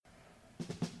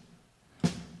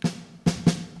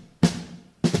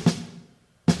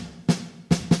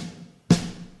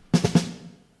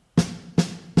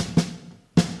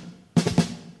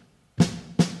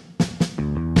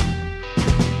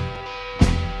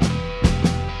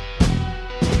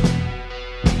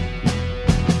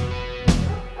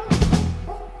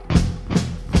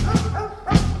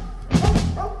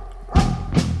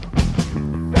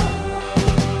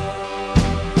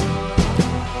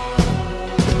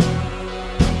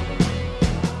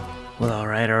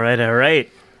all right.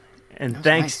 And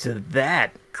thanks nice. to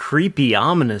that creepy,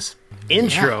 ominous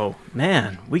intro,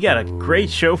 man, we got a great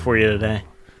show for you today.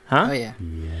 Huh? Oh, yeah.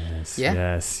 Yes, Yeah.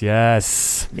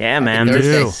 yes. Yeah, man.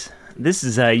 Thursday. This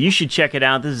is you should check it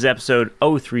out. This is episode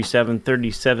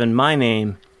 03737. My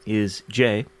name is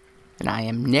Jay. And I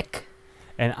am Nick.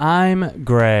 And I'm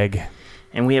Greg.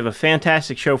 And we have a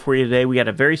fantastic show for you today. We got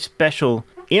a very special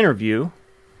interview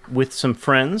with some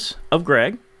friends of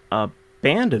Greg, a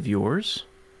band of yours.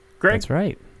 Greg, That's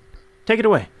right. take it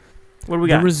away. What do we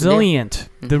got? The Resilient.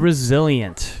 The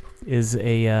Resilient is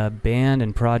a band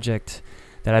and project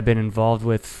that I've been involved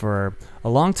with for a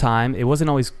long time. It wasn't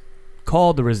always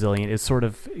called The Resilient.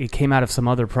 It came out of some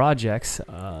other projects,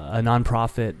 a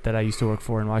nonprofit that I used to work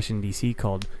for in Washington, D.C.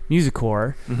 called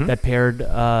MusiCorps that paired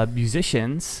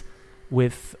musicians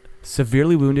with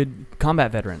severely wounded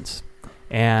combat veterans.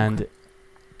 And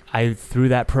I, through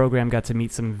that program, got to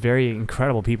meet some very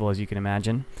incredible people, as you can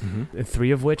imagine,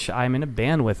 3 of which I'm in a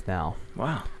band with now.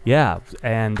 Wow. Yeah,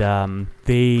 and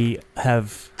they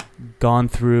have gone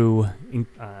through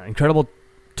incredible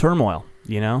turmoil,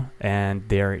 and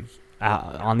they're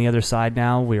on the other side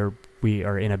now. We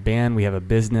are in a band. We have a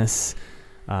business.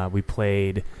 We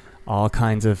played all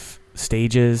kinds of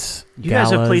stages. You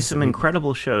guys have played galas. some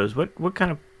incredible shows. What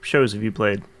kind of shows have you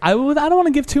played? I don't want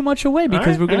to give too much away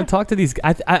because we're going to talk to these.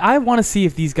 I want to see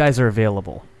if these guys are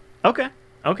available. Okay.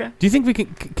 Do you think we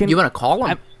can? You want to call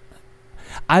them?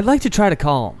 I'd like to try to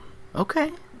call them.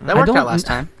 Okay. That worked out last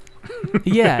time.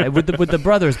 Yeah, with the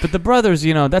brothers, but the brothers,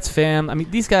 that's fam. I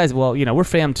mean, these guys, well, we're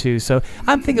fam too, so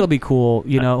I'm thinking it'll be cool.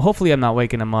 Hopefully I'm not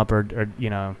waking them up or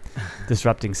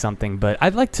disrupting something. But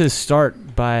I'd like to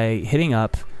start by hitting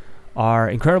up our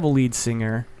incredible lead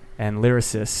singer and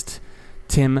lyricist,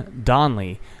 Tim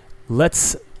Donley.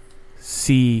 Let's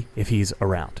see if he's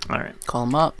around. All right. Call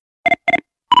them up.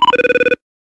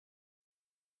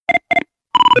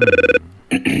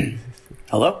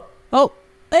 Hello? Oh,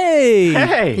 hey!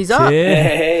 Hey. He's up.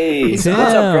 Hey, what's Tim.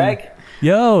 up, Greg?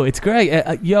 Yo, it's Greg.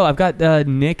 I've got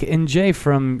Nick and Jay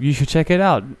from You Should Check It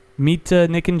Out. Meet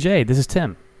Nick and Jay. This is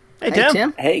Tim. Hey,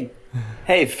 Tim.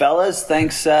 Hey, fellas.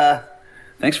 Thanks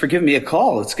for giving me a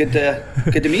call. It's good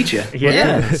to meet you.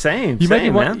 Yeah, same.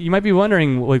 Man. You might be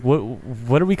wondering, like,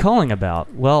 what are we calling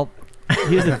about? Well,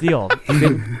 here's the deal.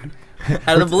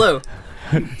 Out of the blue.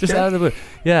 Just out of the blue.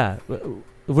 Yeah,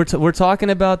 we're talking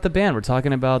about the band. We're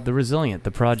talking about The Resilient,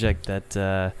 the project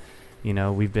that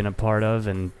we've been a part of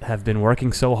and have been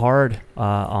working so hard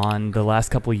on the last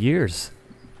couple of years.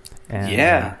 And,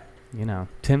 Yeah.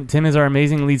 Tim is our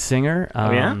amazing lead singer.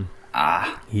 Oh, yeah?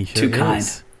 He sure Too kind.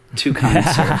 is. Too kind,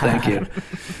 sir. Thank you.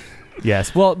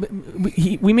 Yes. Well,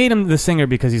 we made him the singer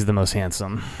because he's the most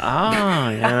handsome. Oh,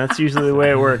 yeah, that's usually the way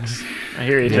it works. I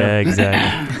hear you, Tim. Yeah,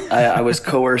 exactly. I was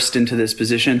coerced into this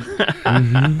position.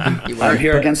 I'm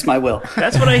here against my will.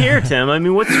 That's what I hear, Tim. I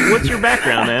mean, what's your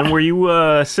background, man? Were you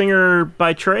a singer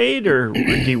by trade, or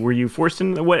were you forced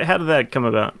into what? How did that come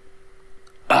about?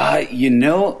 I've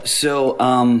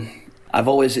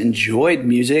always enjoyed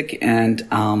music, and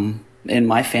in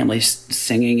my family,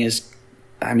 singing is,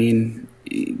 we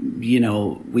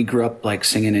grew up like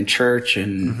singing in church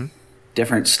and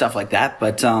different stuff like that.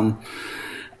 But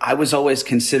I was always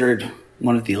considered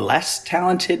one of the less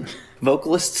talented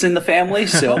vocalists in the family.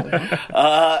 So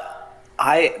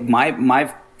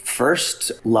my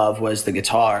first love was the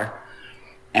guitar,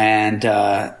 and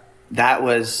that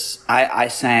was I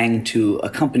sang to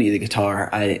accompany the guitar.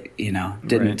 I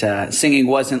didn't singing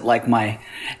wasn't like my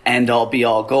end all be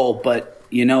all goal, but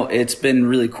it's been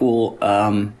really cool.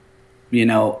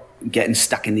 Getting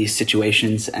stuck in these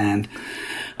situations and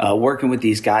working with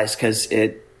these guys, because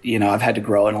I've had to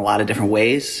grow in a lot of different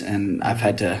ways, and I've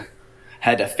had to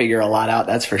figure a lot out.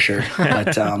 That's for sure.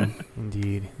 But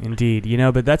Indeed.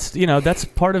 But that's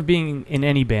part of being in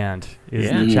any band is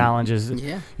the challenges.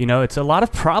 Yeah. It's a lot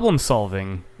of problem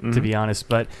solving, to be honest.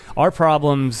 But our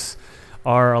problems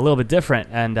are a little bit different.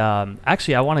 And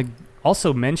actually, I want to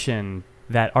also mention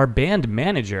that our band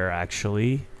manager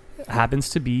actually happens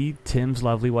to be Tim's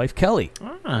lovely wife, Kelly.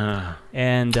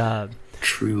 And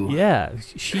true. yeah,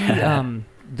 she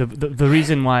the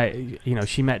reason why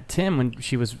she met Tim when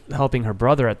she was helping her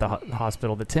brother at the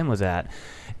hospital that Tim was at,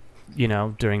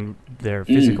 during their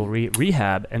physical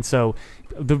rehab. And so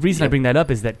the reason I bring that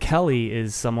up is that Kelly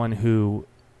is someone who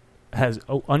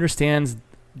understands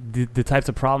the types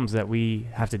of problems that we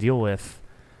have to deal with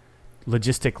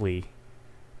logistically,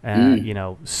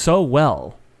 so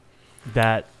well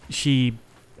that she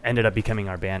ended up becoming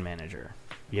our band manager.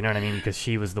 You know what I mean? Because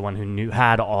she was the one who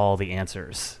had all the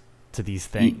answers to these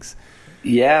things.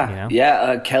 Yeah.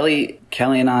 Kelly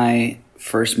and I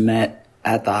first met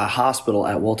at the hospital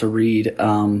at Walter Reed.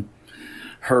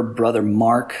 Her brother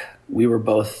Mark, we were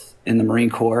both in the Marine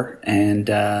Corps, and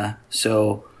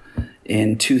so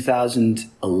in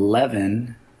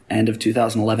 2011, end of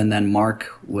 2011, then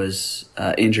Mark was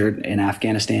injured in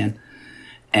Afghanistan,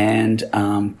 and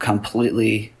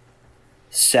completely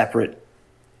separate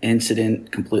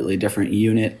incident, completely different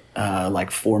unit.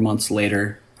 Like 4 months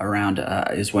later, around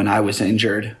is when I was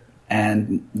injured,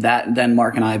 and then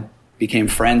Mark and I became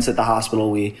friends at the hospital.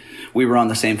 We were on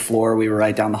the same floor. We were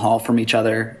right down the hall from each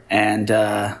other, and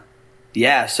so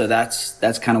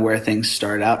that's kind of where things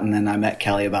started out. And then I met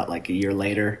Kelly about like a year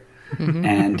later,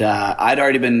 and I'd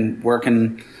already been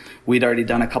working. We'd already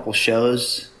done a couple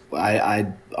shows.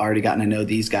 I'd already gotten to know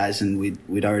these guys, and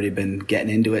we'd already been getting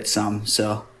into it some.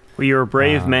 So, well, you're a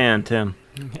brave man, Tim.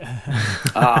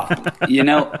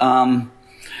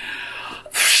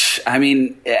 I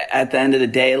mean, at the end of the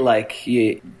day, like,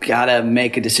 you gotta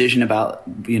make a decision about,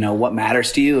 what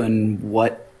matters to you and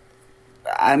what.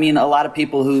 I mean, a lot of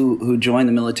people who join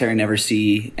the military never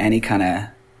see any kind of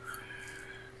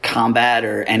combat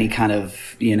or any kind of,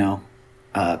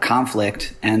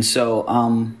 conflict. And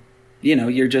so,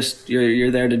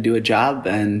 you're there to do a job.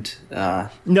 And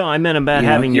no, I meant about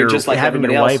having your just like having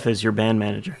your else. wife as your band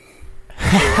manager.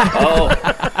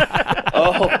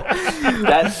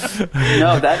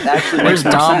 That actually Where's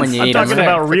makes more Dom sense. when you I'm need talking him?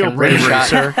 about real Freaking rim bravery, shot.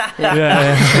 sir.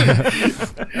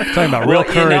 Talking about real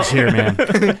courage here, man.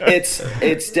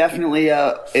 It's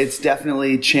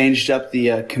definitely changed up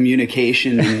the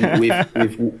communication, and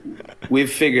we've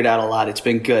figured out a lot. It's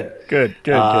been good. Good.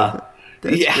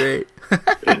 That's great.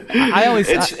 I always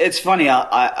It's funny.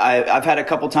 I've had a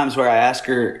couple times where I ask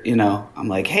her, I'm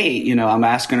like, hey, I'm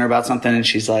asking her about something, and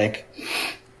she's like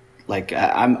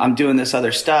I'm doing this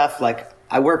other stuff. Like,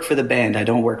 I work for the band. I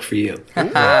don't work for you.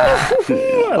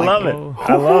 I love it.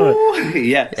 I love it.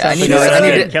 Yeah. I need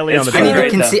Kelly on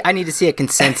the I need to see a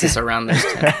consensus around this.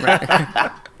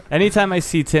 Right? anytime I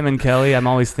see Tim and Kelly, I'm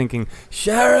always thinking,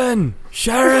 Sharon.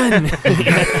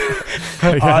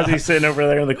 Ozzy sitting over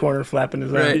there in the corner flapping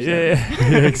his arms.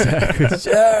 Yeah, exactly.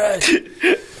 Sharon.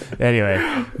 Anyway,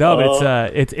 no,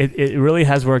 but it really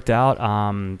has worked out.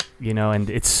 And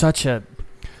it's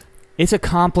a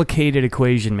complicated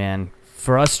equation, man.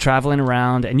 For us traveling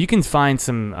around, and you can find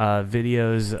some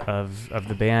videos of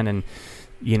the band, and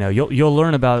you'll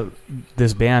learn about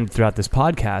this band throughout this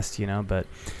podcast. But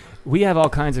we have all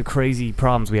kinds of crazy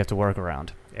problems we have to work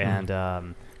around,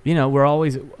 and we're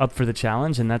always up for the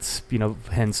challenge, and that's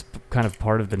hence kind of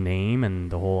part of the name and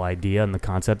the whole idea and the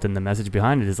concept and the message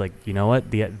behind it is like,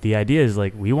 what the idea is,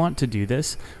 like, we want to do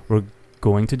this, we're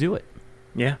going to do it.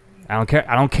 Yeah. I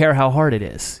don't care how hard it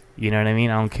is. You know what I mean?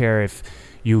 I don't care if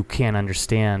you can't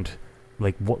understand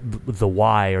like the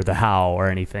why or the how or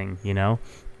anything,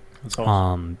 That's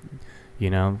awesome.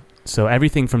 So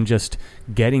everything from just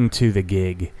getting to the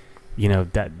gig,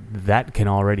 that can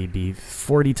already be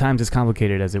 40 times as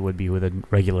complicated as it would be with a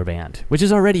regular band, which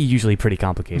is already usually pretty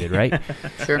complicated, right?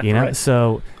 Sure. Right.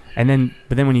 So, but then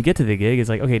when you get to the gig, it's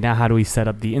like, okay, now how do we set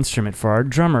up the instrument for our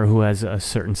drummer who has a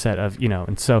certain set of,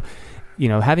 and so,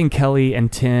 having Kelly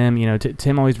and Tim,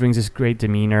 Tim always brings this great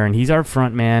demeanor, and he's our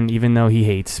front man, even though he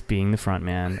hates being the front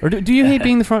man. Or do you hate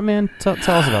being the front man? Tell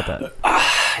us about that.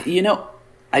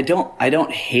 I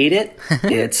don't hate it.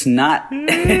 It's not.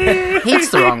 Hate's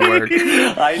the wrong word.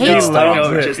 I Hate's the wrong know.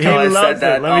 word. Just how I said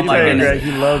that. Let me tell you, Greg,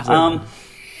 he loves it.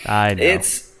 I know.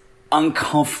 It's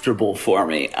uncomfortable for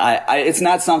me. It's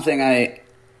not something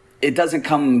it doesn't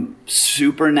come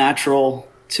super natural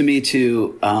to me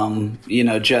to,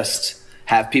 just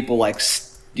have people like,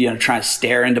 trying to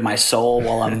stare into my soul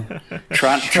while I'm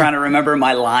trying to remember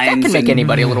my lines. That can make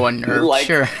anybody a little unnerved.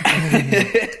 Sure.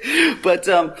 But,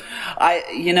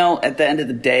 at the end of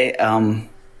the day,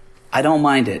 I don't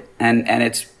mind it. And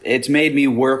it's made me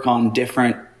work on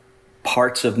different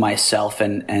parts of myself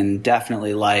and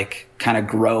definitely like kind of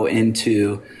grow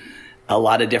into a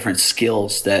lot of different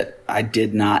skills that I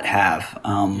did not have.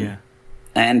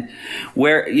 And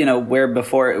where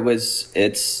before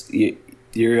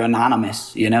you're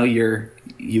anonymous,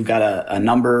 you've got a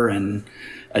number and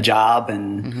a job,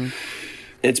 and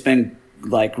it's been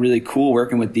like really cool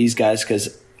working with these guys,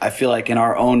 because I feel like in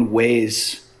our own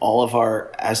ways,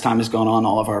 as time has gone on,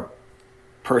 all of our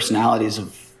personalities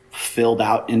have filled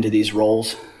out into these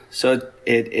roles. So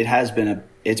it's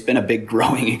been a big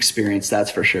growing experience, that's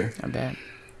for sure. I bet.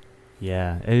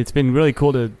 Yeah, it's been really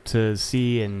cool to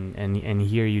see and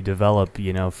hear you develop,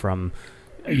 from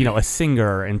a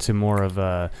singer into more of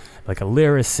a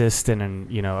lyricist and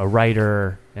a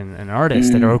writer and an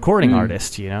artist and a recording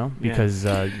artist, because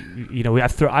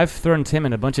I've thrown Tim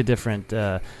in a bunch of different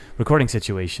recording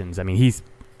situations. I mean, he's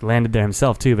landed there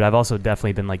himself too, but I've also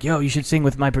definitely been like, yo, you should sing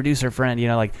with my producer friend.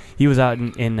 Like he was out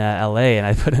in LA, and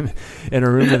I put him in a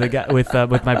room with a guy with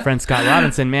my friend Scott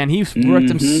Robinson. Man, he worked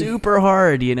him super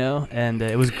hard, and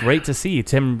it was great to see.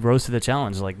 Tim rose to the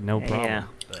challenge like no problem. Yeah.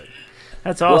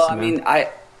 That's awesome. Well, I mean, I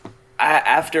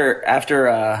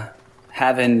after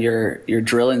having your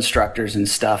drill instructors and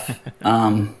stuff,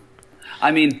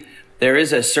 I mean, there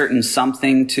is a certain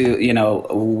something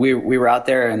to, we were out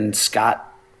there and Scott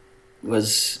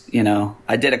was,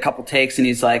 I did a couple takes and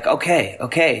he's like,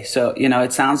 okay. So,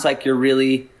 it sounds like you're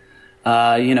really,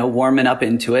 warming up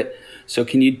into it. So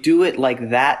can you do it like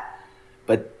that,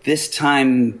 but this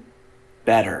time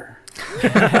better? Sure,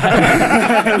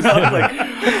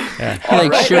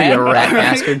 you rat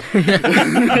bastard.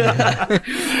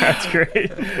 That's great.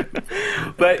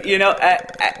 But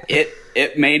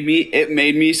it made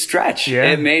me stretch. Yeah.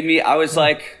 I was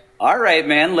like, all right,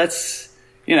 man, let's,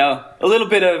 a little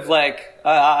bit of like,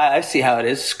 I see how it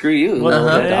is. Screw you. All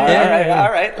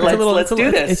right. Let's do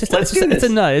this. It's a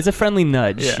nudge. It's a friendly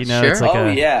nudge. Yeah. Sure. It's like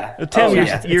Tim,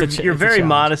 yeah. you're very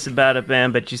modest about it,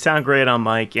 man, but you sound great on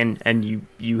mic, and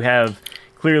you have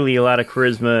clearly a lot of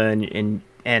charisma,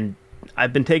 and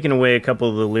I've been taking away a couple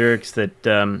of the lyrics that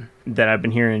I've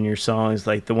been hearing in your songs,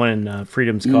 like the one in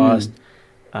Freedom's Cost.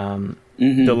 The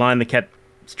line that kept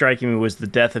striking me was the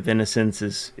death of innocence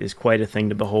is quite a thing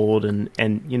to behold,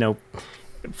 and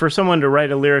for someone to write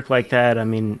a lyric like that, I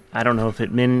mean, I don't know if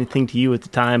it meant anything to you at the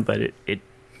time, but it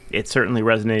certainly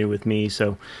resonated with me.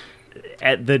 So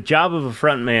at the job of a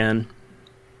frontman,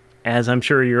 as I'm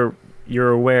sure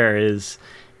you're aware, is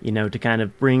to kind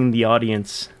of bring the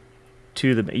audience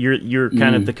to you're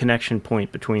kind of the connection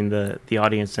point between the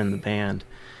audience and the band.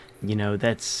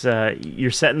 That's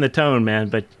you're setting the tone, man,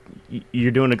 but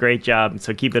you're doing a great job,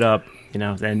 so keep it up.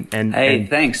 Hey,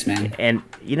 thanks, man. And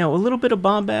a little bit of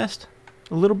bombast,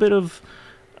 a little bit of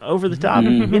over the top.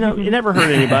 You never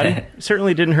hurt anybody.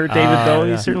 Certainly didn't hurt David Bowie.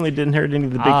 Yeah. Certainly didn't hurt any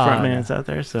of the big frontmans out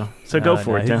there. So go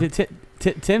for it, Tim.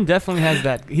 Tim definitely has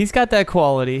that. He's got that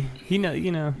quality. He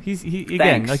he's again,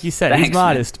 Thanks. like you said, Thanks, he's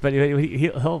modest, but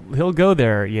he'll go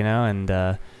there,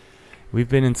 and we've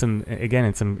been in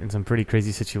some pretty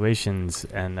crazy situations,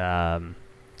 and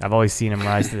I've always seen him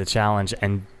rise to the challenge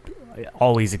and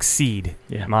always exceed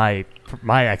my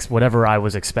whatever I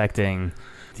was expecting.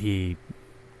 He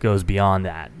goes beyond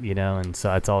that, and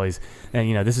so it's always,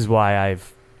 and this is why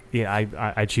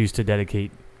I choose to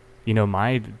dedicate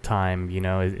my time,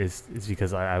 is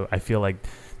because I feel like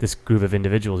this group of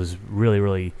individuals is really,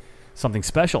 really something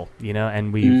special,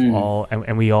 and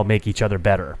we all make each other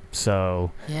better.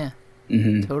 So yeah,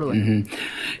 totally. Mm-hmm.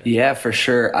 Yeah, for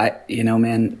sure.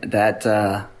 Man,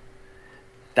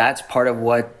 that's part of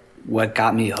what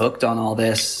got me hooked on all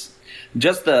this.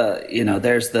 Just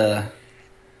there's the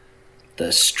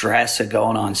stress of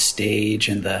going on stage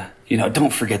and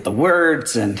don't forget the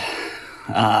words and,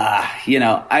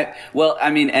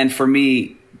 and for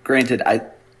me, granted,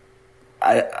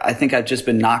 I think I've just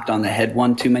been knocked on the head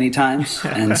one too many times.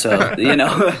 And so,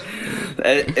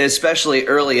 especially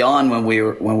early on when we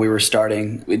were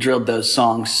starting, we drilled those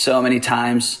songs so many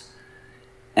times.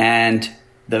 And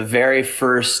the very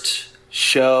first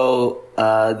show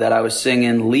that I was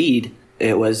singing lead,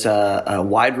 it was a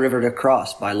Wide River to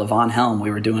Cross by Levon Helm.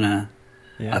 We were doing a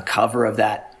cover of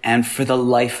that. And for the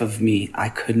life of me, I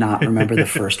could not remember the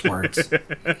first words.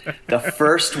 The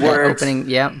first words. Opening,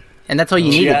 yeah. And that's all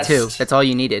you needed, too. That's all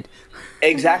you needed.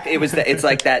 Exactly. It's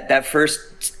like that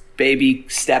first baby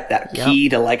step, that key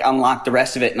to like unlock the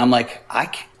rest of it. And I'm like,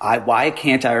 why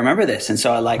can't I remember this? And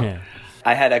so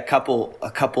I had a couple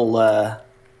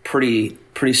pretty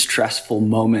stressful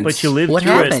moments. But you lived what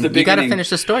through happened? it. You got to finish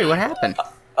the story. What happened?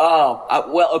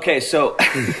 Well, okay, so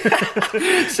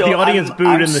the audience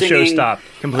booed and the show stopped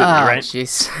completely, right?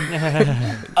 Jeez.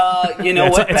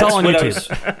 It's all on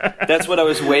YouTube. That's what I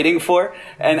was waiting for.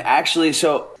 And actually,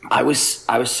 so I was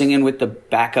singing with the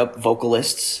backup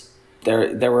vocalists.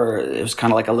 It was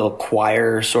kind of like a little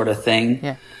choir sort of thing.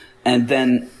 Yeah. And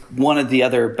then one of the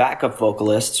other backup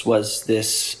vocalists was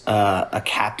this a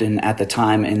captain at the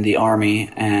time in the Army,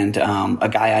 and a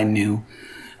guy I knew.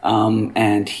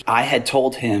 And I had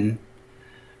told him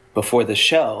before the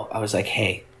show, I was like,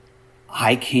 hey,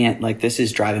 I can't, this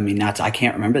is driving me nuts. I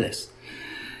can't remember this.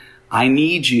 I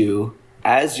need you,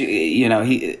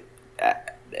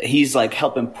 he's like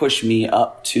helping push me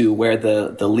up to where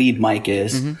the lead mic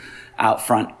is out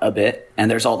front a bit.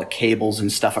 And there's all the cables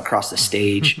and stuff across the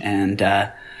stage. And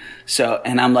So,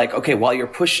 and I'm like, okay, while you're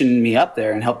pushing me up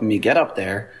there and helping me get up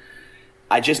there,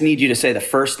 I just need you to say the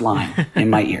first line in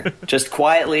my ear, just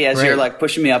quietly as you're like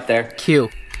pushing me up there. Cue.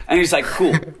 And he's like,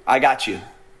 cool, I got you.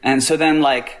 And so then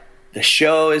like the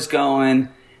show is going,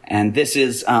 and this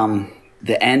is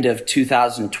the end of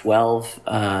 2012.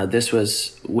 This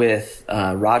was with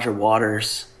Roger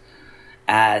Waters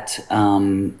at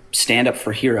Stand Up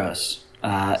for Heroes.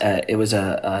 It was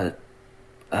a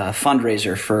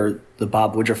fundraiser for the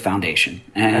Bob Woodruff Foundation.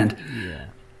 And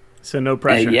So no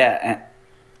pressure.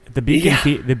 The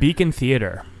Beacon, the Beacon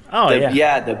Theater. Oh,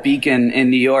 the Beacon in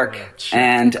New York.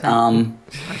 And I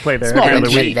play there Small every other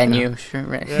intimate week. venue. Sure,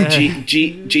 right.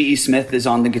 G.E. Smith is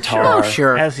on the guitar. Oh,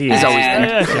 sure. As he He's is. always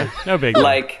there. Yeah, no big.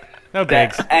 Like no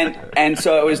bigs. and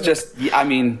so it was just, I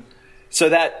mean, so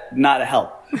that not a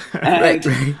help. And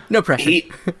Right. No pressure.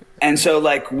 and so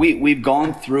like we've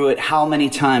gone through it how many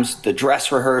times, the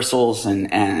dress rehearsals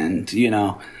and you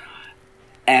know,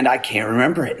 and I can't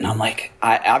remember it. And I'm like,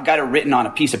 I've got it written on a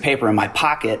piece of paper in my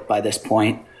pocket by this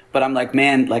point, but I'm like,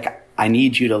 man, like I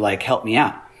need you to like help me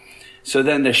out. So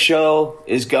then the show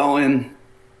is going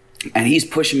and he's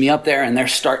pushing me up there and they're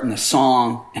starting the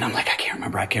song and I'm like, I can't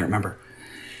remember.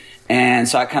 And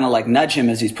so I kind of like nudge him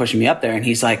as he's pushing me up there and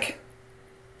he's like,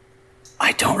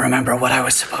 I don't remember what I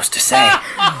was supposed to say.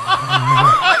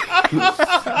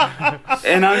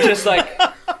 And I'm just like,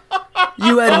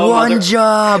 You had Oh, one mother-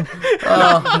 job.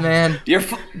 Oh, man. you're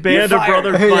Band of fired.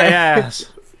 brothers my ass.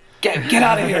 Get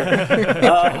out of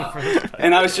here.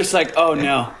 And I was just like, oh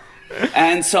no.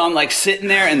 And so I'm like sitting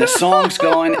there and the song's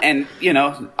going and, you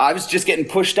know, I was just getting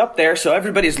pushed up there. So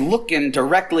everybody's looking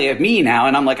directly at me now.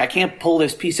 And I'm like, I can't pull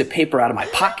this piece of paper out of my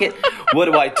pocket. What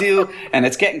do I do? And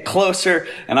it's getting closer.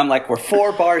 And I'm like, we're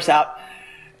 4 bars out.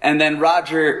 And then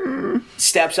Roger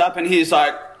steps up and he's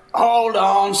like, hold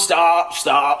on, stop.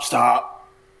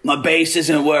 My bass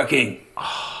isn't working.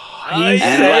 He And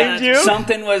saved like you?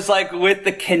 something was like with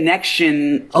the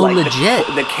connection, Oh, like legit.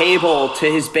 the cable to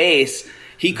his bass,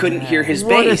 he couldn't hear his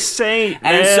What a bass. saint,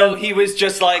 And man. so he was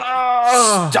just like,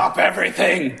 stop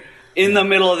everything in the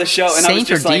middle of the show. And I was Saint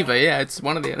or just like, diva? Yeah, it's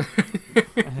one of the other.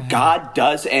 God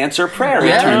does answer prayer.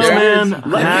 Yeah, it turns there out.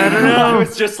 man. Like, I don't I know.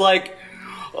 was just like,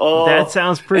 oh. That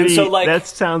sounds pretty. And so, like, that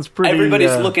sounds pretty.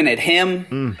 Everybody's looking at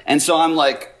him. And so I'm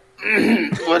like,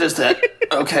 what is that?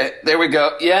 Okay, there we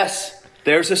go. Yes,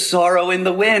 there's a sorrow in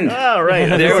the wind. Oh, right.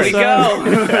 There we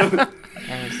That's go.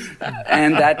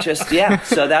 And that just,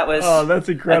 so that was Oh, that's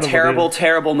incredible, a terrible, dude.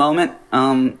 terrible moment.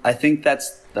 I think that's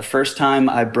the first time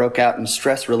I broke out in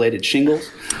stress-related shingles.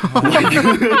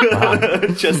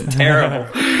 Just terrible.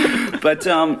 But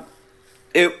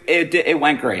it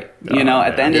went great. You know,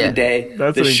 at the end of the day,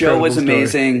 That's the an show was incredible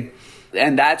amazing.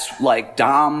 And that's like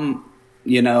Dom,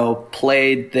 you know,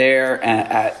 played there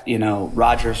at you know,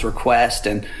 Roger's request,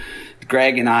 and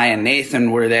Greg and I and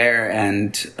Nathan were there,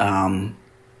 and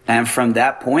from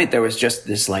that point there was just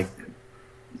this like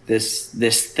this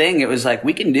thing. It was like,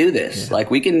 we can do this. Yeah. Like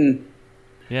we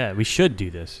should do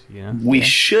this. You know. we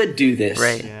should do this.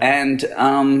 Right. And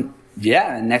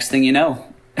next thing you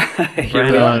know, here Right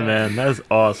we are. on, man. That's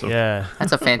awesome. Yeah.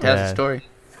 That's a fantastic Yeah. story.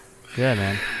 Yeah,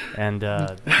 man. And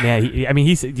man,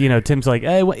 he's, you know, Tim's like,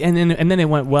 hey, and then it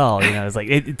went well. You know, it's like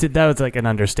that was like an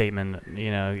understatement. You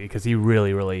know, because he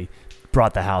really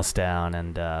brought the house down,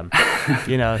 and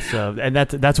you know, so and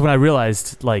that's when I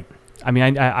realized, like, I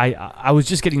mean, I was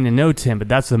just getting to know Tim, but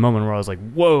that's the moment where I was like,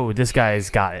 whoa, this guy's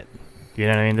got it. You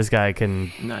know what I mean? This guy can,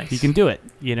 he can do it.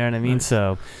 You know what I mean? Nice.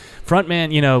 So,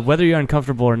 frontman, you know, whether you're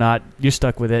uncomfortable or not, you're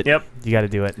stuck with it. Yep. You got to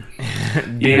do it.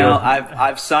 You know,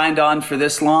 I've signed on for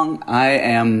this long. I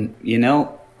am, you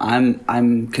know,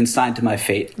 I'm consigned to my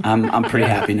fate. I'm pretty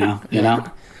happy now, you know?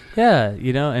 Yeah,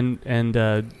 you know, and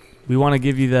we want to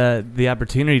give you the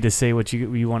opportunity to say what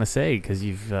you want to say, because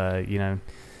you've you know,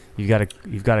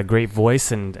 you've got a great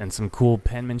voice and some cool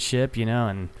penmanship, you know,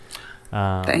 and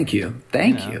Thank you.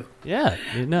 Yeah,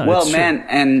 no. Well, it's true. man,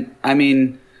 and I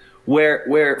mean,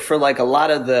 where for like a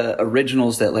lot of the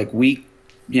originals that like we,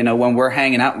 you know, when we're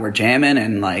hanging out and we're jamming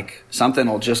and like something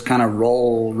will just kind of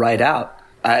roll right out.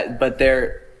 But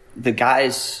the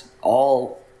guys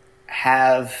all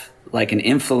have like an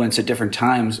influence at different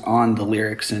times on the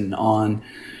lyrics and on,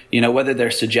 you know, whether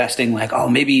they're suggesting like, oh,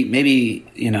 maybe,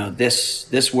 you know,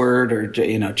 this word, or,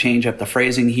 you know, change up the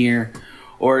phrasing here,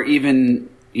 or even,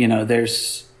 you know,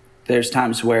 there's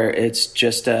times where it's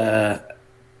just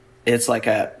it's like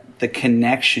the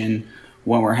connection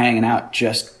when we're hanging out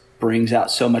just brings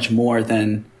out so much more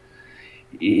than,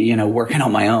 you know, working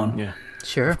on my own. Yeah.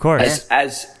 Sure. Of course.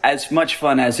 As much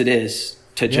fun as it is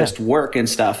to just work and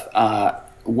stuff,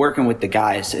 working with the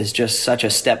guys is just such a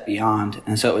step beyond.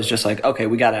 And so it was just like, okay,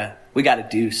 we gotta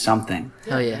do something.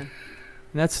 Oh yeah.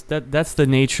 That's the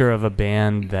nature of a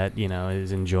band that, you know,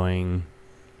 is enjoying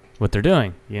what they're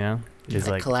doing, you know? Is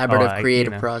That like collaborative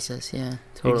creative you know, process, yeah.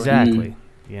 Totally. Exactly.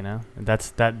 You know?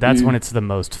 That's when it's the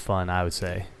most fun, I would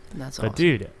say. That's But awesome.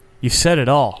 dude, you've said it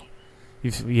all.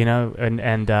 You know,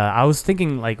 and I was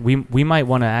thinking like we might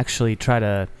want to actually try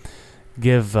to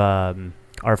give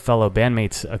our fellow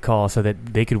bandmates a call so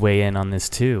that they could weigh in on this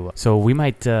too. So we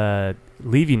might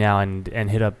leave you now and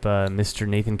hit up Mr.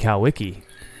 Nathan Kowicki.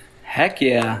 Heck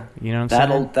yeah. You know what I'm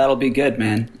saying? That'll be good,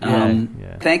 man.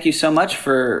 Yeah. Thank you so much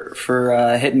for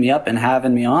hitting me up and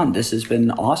having me on. This has been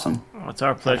awesome. Oh, it's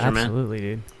our pleasure, man. Absolutely,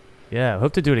 dude. Yeah,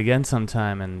 hope to do it again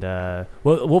sometime, and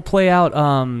we'll play out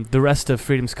the rest of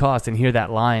Freedom's Cost and hear that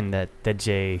line that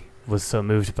Jay was so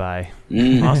moved by.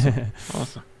 Awesome. Well,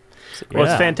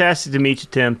 Yeah. it's fantastic to meet you,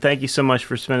 Tim. Thank you so much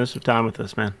for spending some time with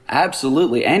us, man.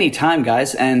 Absolutely. Anytime,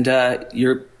 guys. And I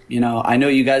know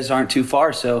you guys aren't too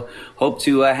far, so hope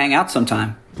to hang out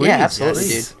sometime. Yeah, absolutely,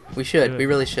 yes. dude. We should. Do it. We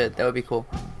really should. That would be cool.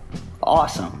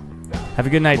 Awesome. Have a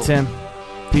good night, Tim.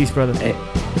 Peace, brother.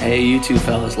 Hey, you too,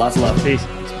 fellas. Lots of love. Peace.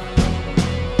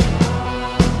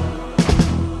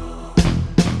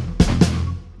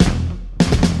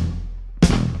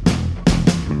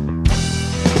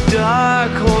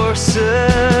 Dark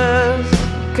horses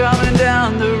coming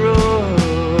down the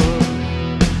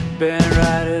road, band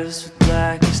riders with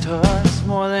blackest hearts,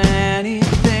 more than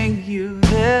anything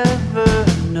you've ever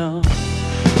known.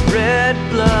 Red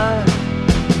blood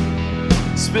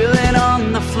spilling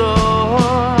on the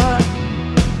floor.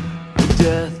 The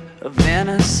death of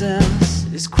innocence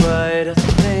is quite a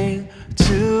thing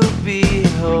to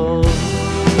behold.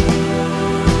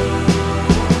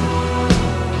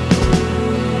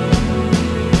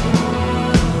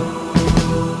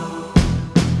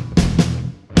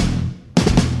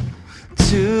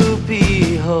 To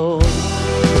behold.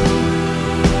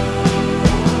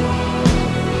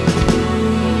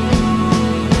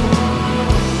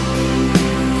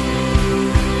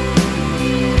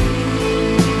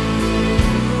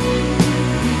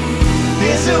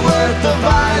 Is it worth the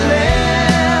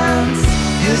violence?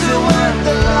 Is it worth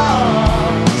the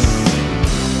loss?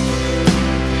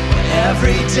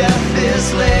 Every death is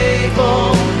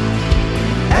labeled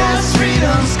as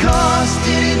freedom's cost.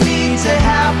 Did it need to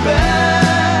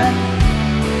happen?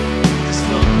 'Cause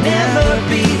we'll never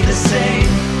be the same.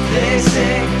 They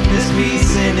say there's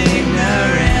peace in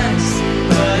ignorance,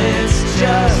 but it's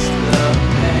just the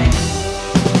pain.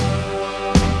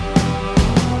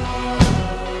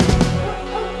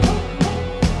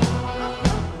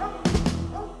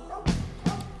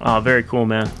 Oh, very cool,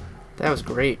 man. That was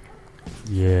great.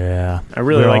 Yeah, I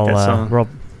really We're like all, that song.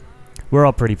 We're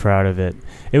all pretty proud of it.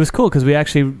 It was cool because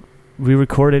we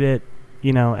recorded it,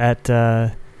 you know, at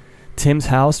Tim's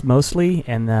house mostly,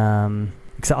 and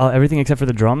everything except for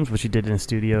the drums, which he did in a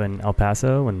studio in El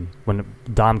Paso. And when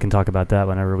Dom can talk about that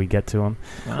whenever we get to him.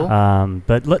 Cool.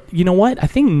 But you know what? I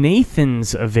think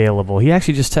Nathan's available. He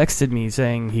actually just texted me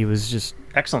saying he was just,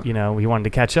 Excellent. you know, he wanted to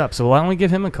catch up. So why don't we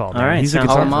give him a call? All man? right, he's a sounds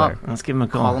guitar Call him player. up. Let's give him a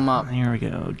call. Call him up. Here we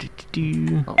go.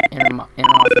 Do-do-do. Oh, inter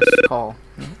office call.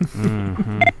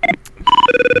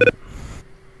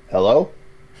 Hello?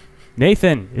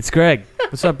 Nathan, it's Greg.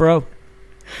 What's up, bro?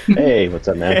 Hey, what's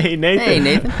up, man? Hey, Nathan. Hey,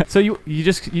 Nathan. So you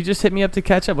just hit me up to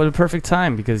catch up. What a perfect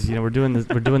time because you know we're doing the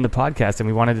podcast and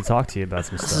we wanted to talk to you about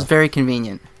some This is stuff. very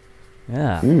convenient.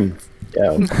 Yeah,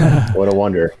 Yeah, what a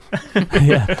wonder.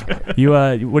 yeah. You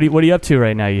what are you up to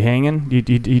right now? You hanging? You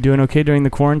doing okay during the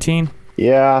quarantine?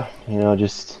 Yeah,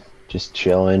 just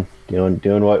chilling,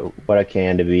 doing what I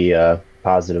can to be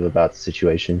positive about the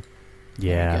situation.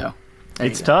 Yeah. Go. There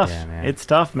It's you go. tough. Yeah, man. It's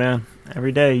tough, man.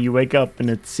 Every day you wake up and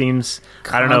it seems,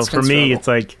 I don't know, for Constant me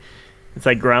struggle. it's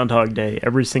like Groundhog Day.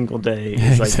 Every single day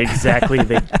is like exactly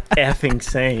the effing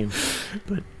same.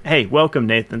 But hey, welcome,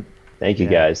 Nathan. Thank you,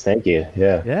 Yeah. guys. Thank you.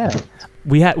 Yeah. Yeah.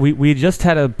 We just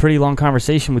had a pretty long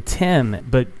conversation with Tim,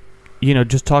 but you know,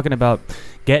 just talking about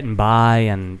getting by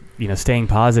and you know staying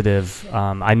positive.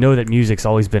 I know that music's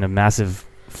always been a massive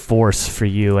force for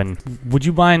you, and would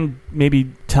you mind maybe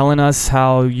telling us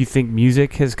how you think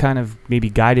music has kind of maybe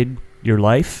guided your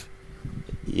life?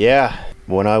 Yeah.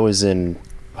 When I was in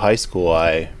high school,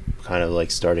 I kind of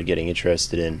like started getting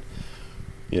interested in,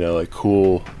 like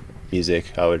cool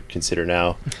music, I would consider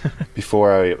now.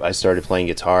 Before I started playing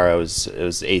guitar, it was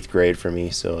 8th grade for me,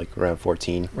 so like around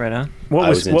 14. Right on. What I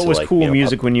was was into, what was like, cool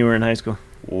music pop- when you were in high school?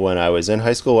 When I was in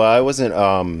high school, I wasn't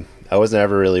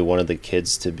ever really one of the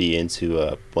kids to be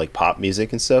into like pop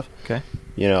music and stuff. Okay.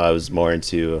 I was more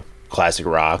into classic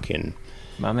rock and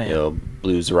My man.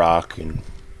 blues rock and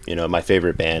you know, my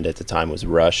favorite band at the time was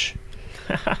Rush.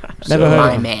 Never heard My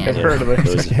of him. man. I've heard of it.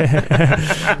 Those-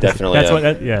 definitely. That's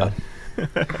what. Yeah.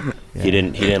 He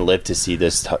didn't live to see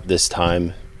this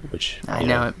time, which I you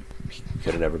know it.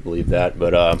 could have never believed that.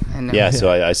 But I know. yeah,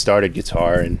 so I started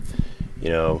guitar in, you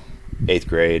know, 8th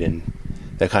grade, and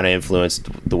that kind of influenced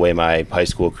the way my high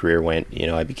school career went. You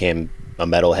know, I became a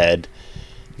metalhead,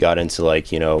 got into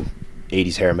like, you know,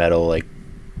 80s hair metal, like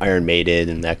Iron Maiden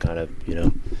and that kind of, you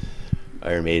know,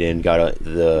 Iron Maiden, got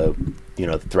the, you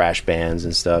know, the thrash bands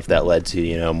and stuff that led to,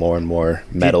 you know, more and more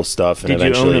metal stuff. And Did you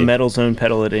eventually, own a Metal Zone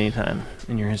pedal at any time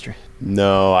in your history?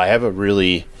 No, I have a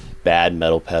really bad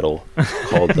metal pedal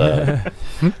called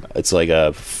it's like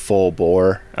a full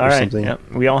bore All or right. something.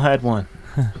 Yep. We all had one.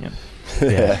 Yep.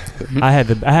 Yeah. I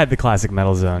had the classic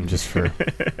Metal Zone just for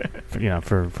you know,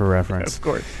 for reference. Of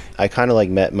course. I kind of like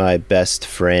met my best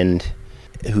friend,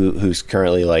 who's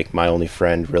currently like my only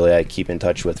friend really I keep in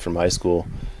touch with from high school.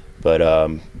 But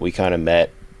we kind of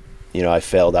met, you know, I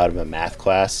failed out of a math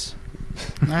class,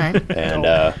 All right. and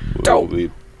Dope.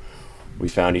 we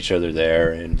found each other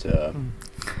there, and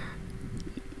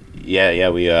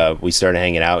we started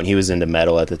hanging out, and he was into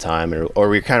metal at the time, or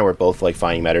we kind of were both like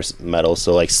finding metal,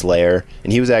 so like Slayer,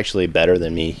 and he was actually better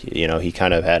than me. You know, he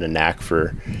kind of had a knack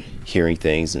for hearing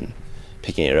things and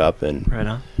picking it up, and Right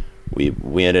on.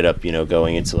 we ended up, you know,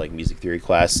 going into like music theory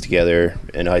class together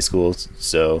in high school,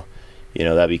 so you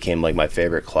know that became like my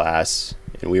favorite class,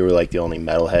 and we were like the only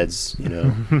metalheads, you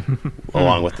know,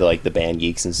 along with the band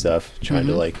geeks and stuff, trying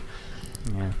to like,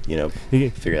 Yeah. you know, You,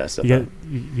 figure that stuff you out.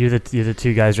 you're the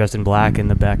two guys dressed in black in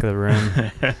the back of the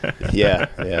room. Yeah,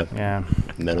 Yeah.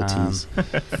 metal tees.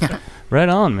 Right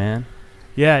on, man.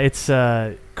 Yeah, it's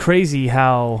crazy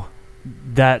how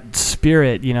that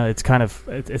spirit, you know, it's kind of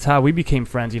it's how we became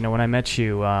friends. You know, when I met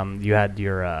you, you had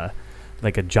your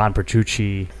like a John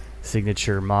Petrucci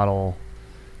signature model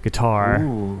guitar.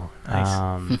 Ooh,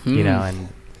 nice. You know, and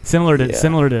similar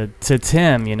Yeah. to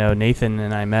Tim, you know, Nathan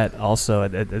and I met also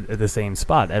at the same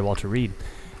spot at Walter Reed.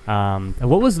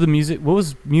 What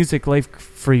was music like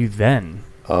for you then?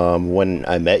 When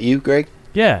I met you, Greg,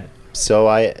 Yeah. so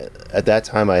at that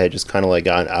time I had just kind of like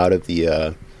gotten out of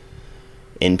the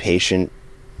inpatient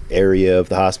area of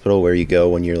the hospital where you go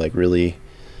when you're like really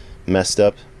messed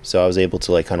up. So I was able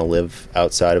to like kind of live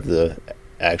outside of the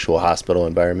actual hospital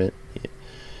environment.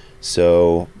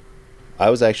 So I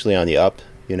was actually on the up,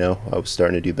 you know, I was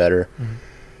starting to do better. Mm-hmm.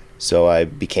 So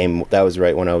that was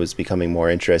right when I was becoming more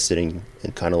interested in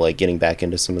kind of like getting back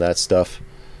into some of that stuff.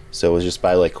 So it was just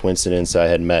by like coincidence I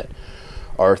had met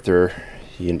Arthur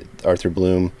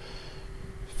Bloom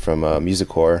from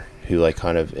Musicorps, who like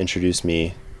kind of introduced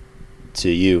me to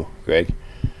you, Greg.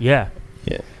 Yeah.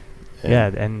 Yeah. Yeah,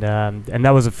 and that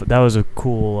was a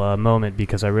cool moment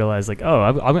because I realized like, oh,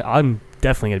 I'm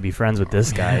definitely gonna be friends with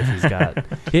this guy if he's got,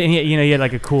 you know, he had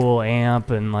like a cool amp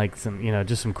and like some, you know,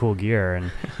 just some cool gear,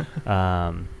 and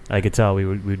I could tell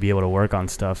we'd be able to work on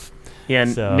stuff. Yeah,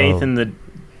 and So- Nathan,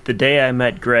 the day I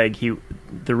met Greg,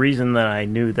 the reason that I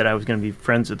knew that I was going to be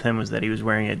friends with him was that he was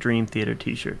wearing a Dream Theater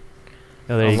T-shirt,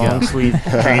 Oh, there a you go. long sleeve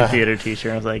Dream Theater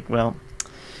T-shirt. I was like, well,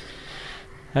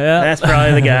 Yeah. that's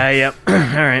probably the guy. Yep. All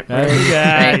right.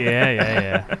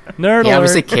 Yeah. Nerd He alert.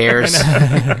 obviously cares.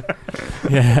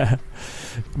 Yeah.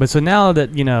 But so now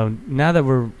that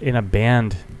we're in a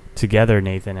band together,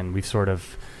 Nathan, and we've sort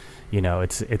of, you know,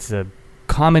 it's a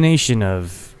combination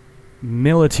of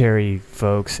military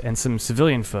folks and some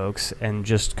civilian folks, and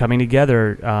just coming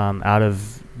together out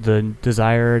of the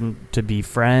desire to be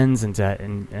friends and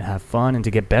have fun and to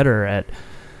get better at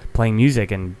playing music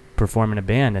and perform in a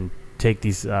band and take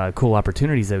these cool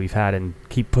opportunities that we've had and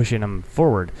keep pushing them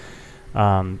forward.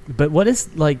 But what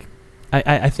is like,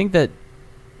 I think that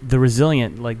the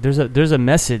resilient, like there's a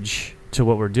message to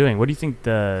what we're doing. What do you think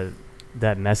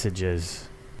that message is?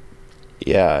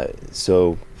 Yeah,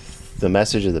 so the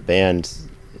message of the band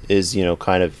is, you know,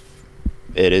 kind of,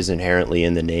 it is inherently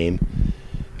in the name,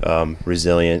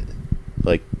 resilient,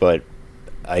 like, but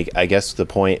I guess the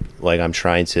point, like, I'm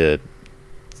trying to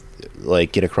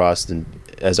like get across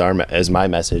as my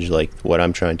message, like what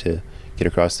I'm trying to get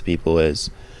across to people is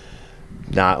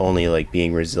not only like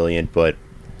being resilient, but,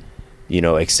 you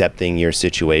know, accepting your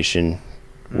situation,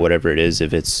 whatever it is.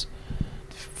 If it's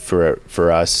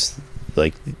for us,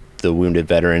 like the wounded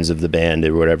veterans of the band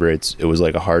or whatever, it was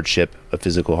like a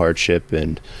physical hardship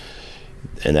and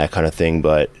that kind of thing,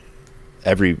 but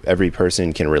every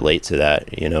person can relate to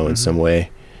that, you know, in some way.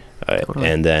 Totally.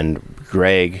 And then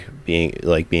Greg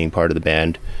being part of the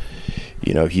band,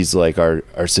 you know, he's like our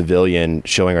civilian,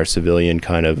 showing our civilian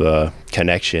kind of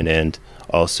connection, and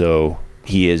also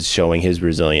he is showing his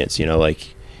resilience, you know,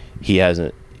 like he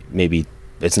hasn't maybe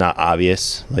it's not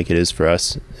obvious like it is for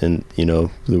us and, you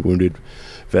know, the wounded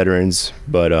veterans,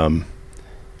 but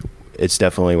it's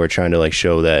definitely, we're trying to like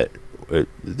show that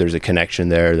there's a connection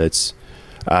there that's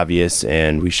obvious,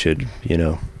 and we should, you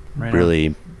know, Right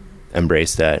really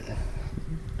embrace that.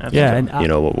 Yeah, and You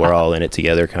know, we're all in it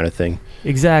together kind of thing.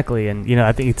 exactly. And you know,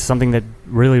 I think it's something that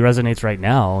really resonates right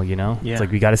now. You know, Yeah. it's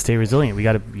like we got to stay resilient. We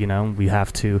got to, you know, we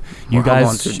have to. You We're all going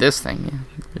guys, through this thing.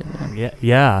 Yeah.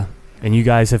 yeah, and you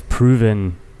guys have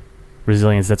proven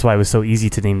resilience. That's why it was so easy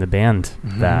to name the band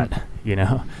that. You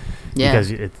know, Yeah.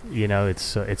 because you know,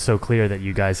 it's so clear that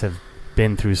you guys have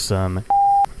been through some.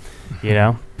 You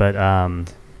know, but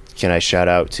Can I shout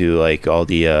out to like all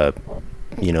the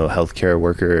you know, healthcare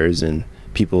workers and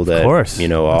people that, course. you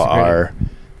know, That's great. are,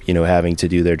 you know, having to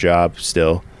do their job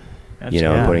still, That's you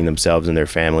know, Yeah. putting themselves and their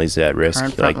families at risk,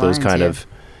 Current like front those lines, kind yeah. of,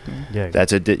 yeah,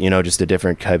 that's you know, just a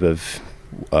different type of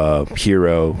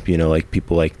hero, you know, like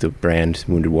people like the brand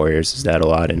Wounded Warriors is that a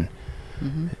lot, and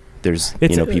there's,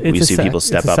 It's you know, a- people, it's you a see sac- people it's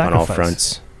step a up on all sacrifice.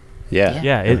 fronts. Yeah.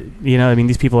 yeah. You know, I mean,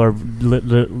 these people are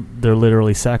they're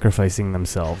literally sacrificing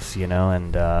themselves. You know,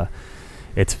 and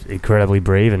it's incredibly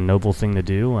brave and noble thing to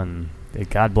do, and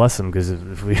God bless them, because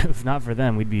if not for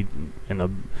them, we'd be in a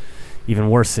even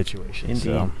worse situation. Indeed.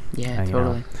 So, Yeah, you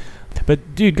totally. know.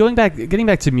 But dude, getting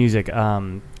back to music,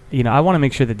 you know, I want to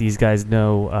make sure that these guys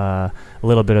know a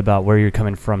little bit about where you're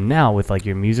coming from now with like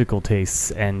your musical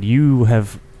tastes, and you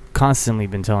have constantly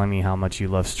been telling me how much you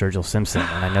love Sturgill Simpson,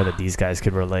 and I know that these guys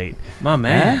could relate. My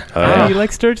man. Oh, yeah. You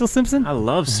like Sturgill Simpson? I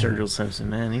love Sturgill Simpson,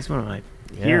 man. He's one of my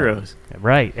heroes.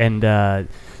 Right. And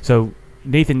so,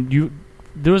 Nathan,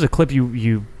 there was a clip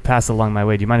you passed along my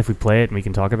way. Do you mind if we play it and we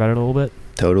can talk about it a little bit?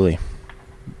 Totally.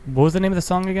 What was the name of the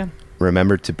song again?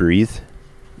 Remember to Breathe.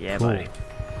 Yeah, Cool. buddy.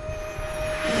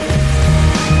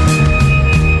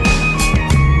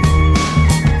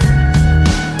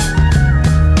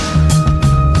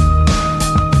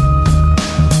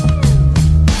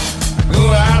 Go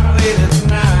out late at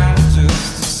night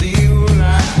just to see what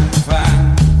I can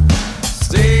find.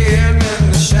 Staying in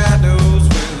the shadows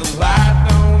where the light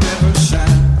don't ever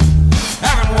shine.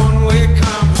 Having one-way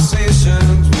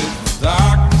conversations with the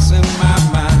darkness in my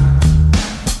mind.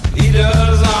 He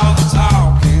does all the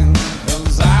talking,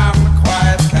 'cause I'm the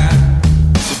quiet kind.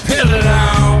 So peel it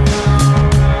out,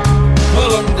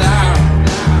 pull 'em down.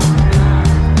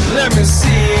 Let me see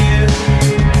it,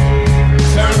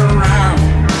 turn around.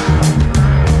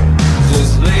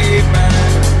 Just lay back,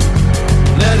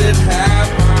 let it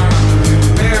happen.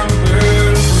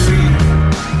 Remember to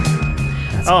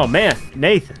breathe. Oh man,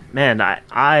 Nathan, man,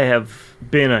 I have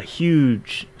been a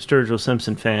huge Sturgill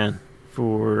Simpson fan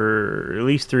for at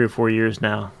least 3 or 4 years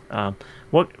now.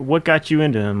 What got you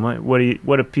into him?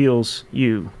 What appeals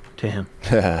you to him?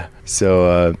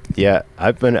 So yeah,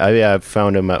 I've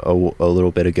found him a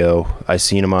little bit ago. I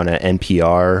seen him on an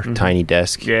NPR Tiny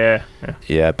Desk. Yeah.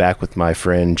 Yeah, back with my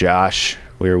friend Josh.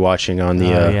 We were watching on the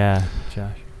yeah,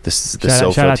 Josh. the Shout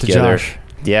sofa out to together. Josh.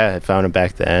 Yeah, I found him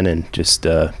back then and just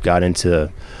got into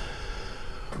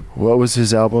what was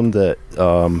his album that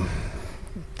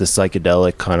the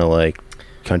psychedelic kind of like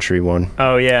country one.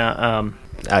 Oh yeah.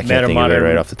 I can't think of it Modern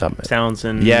right off the top of my head. Sounds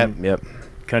and Yep.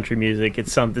 country music.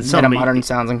 It's something. Meta modern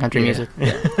sounds and country Yeah. music.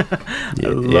 I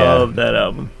love that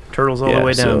album. Turtles all the Yeah,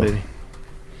 way down, so- baby.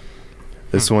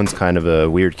 This one's kind of a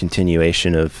weird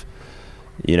continuation of,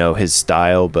 you know, his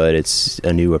style, but it's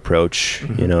a new approach,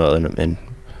 you know, in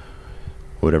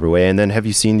whatever way. And then have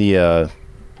you seen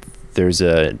there's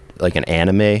an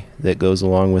anime that goes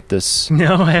along with this?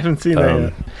 No, I haven't seen that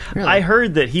yet. Really? I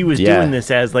heard that he was Yeah. doing this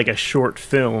as like a short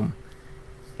film.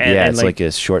 And, Yeah, and it's like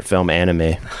a short film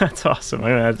anime. that's awesome. I'm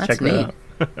gonna have to That's check that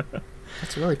neat. out.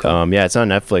 That's really cool. Yeah, it's on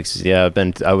Netflix. Yeah,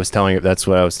 that's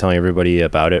what I was telling everybody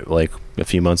about it like a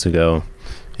few months ago.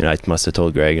 You know, I must have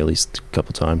told Greg at least a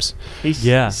couple times. He's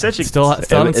Yeah. such a still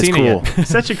haven't it's seen cool. it yet.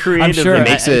 such a I'm creative. sure It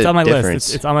makes it's a on my list.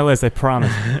 difference. It's on my list. I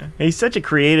promise. He's such a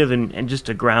creative and just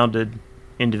a grounded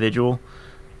individual.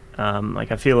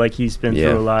 Like I feel like he's been Yeah.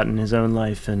 through a lot in his own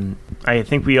life, and I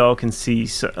think we all can see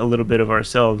a little bit of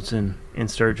ourselves in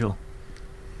Sturgill.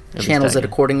 Channels it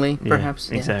accordingly, Yeah, perhaps.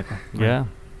 Yeah. exactly. Yeah.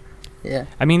 Yeah.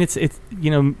 I mean, it's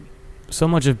you know, so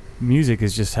much of music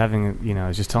is just having, you know,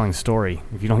 is just telling a story.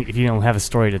 If you don't have a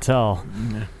story to tell,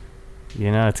 Yeah.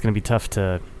 you know, it's gonna be tough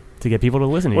to get people to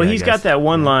listen to Well, you. I he's guess. got that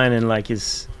one line in like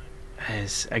his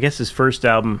I guess his first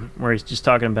album where he's just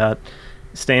talking about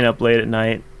staying up late at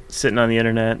night, sitting on the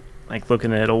internet, like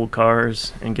looking at old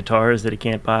cars and guitars that he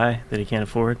can't buy, that he can't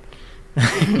afford.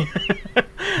 I'm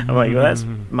like, well, that's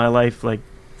my life, like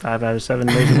 5 out of 7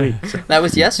 days a week. So. That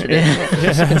was yesterday.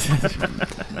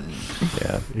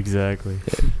 Yeah. Exactly.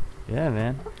 Yeah,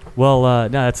 man. Well,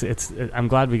 no, I'm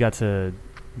glad we got to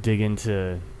dig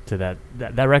into that.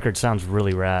 That record sounds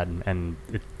really rad, and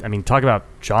I mean, talk about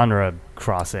genre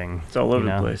crossing. It's all over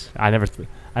the place. I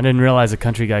didn't realize a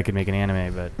country guy could make an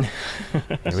anime, but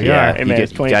here we are. Hey, man,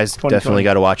 you guys definitely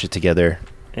got to watch it together.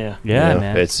 Yeah, Yeah, You know,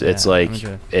 man. It's like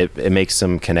it makes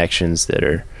some connections that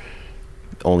are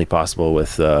only possible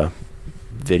with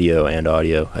video and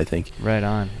audio, I think. Right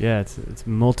on. Yeah, it's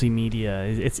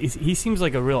multimedia. He seems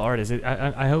like a real artist.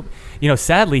 I hope,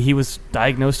 sadly he was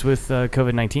diagnosed with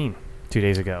COVID-19 2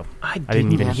 days ago. I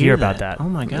didn't even hear about that. Oh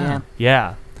my god. Yeah.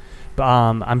 Yeah. But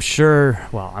I'm sure,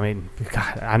 well, I mean,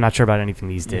 God, I'm not sure about anything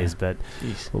these days, but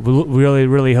really,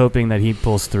 really hoping that he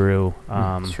pulls through.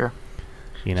 Sure.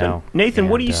 So, Nathan,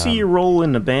 what do you see your role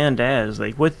in the band as?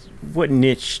 Like, what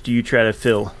niche do you try to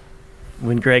fill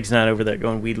when Greg's not over there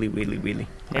going wheedly, wheedly, wheedly?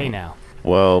 Hey now.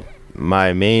 Well,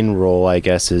 my main role, I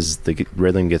guess, is the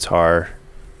rhythm guitar,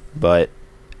 but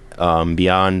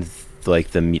beyond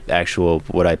like the actual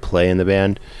what I play in the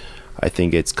band, I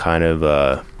think it's kind of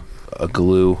a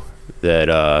glue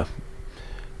that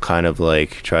kind of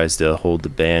like tries to hold the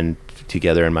band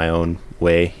together in my own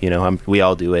way. We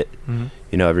all do it. Mm-hmm.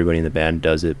 Everybody in the band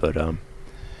does it, but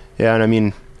yeah, and I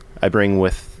mean, I bring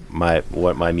with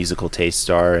what my musical tastes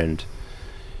are, and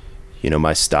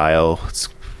my style. It's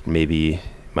maybe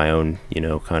my own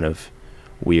kind of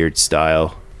weird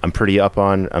style. I'm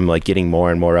like getting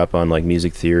more and more up on like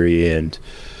music theory, and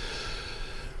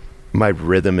my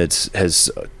rhythm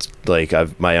has like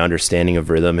my understanding of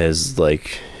rhythm has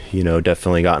like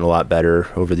definitely gotten a lot better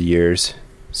over the years.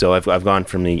 So I've gone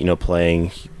from the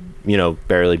playing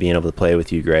barely being able to play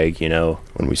with you, Greg,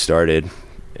 when we started,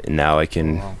 and now I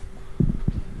can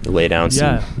lay down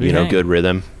some good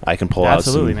rhythm. I can pull out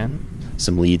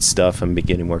some lead stuff. I'm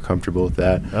getting more comfortable with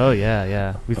that. Oh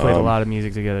yeah we played a lot of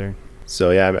music together. So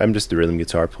yeah, I'm just a rhythm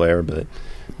guitar player, but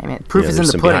hey, man, proof is in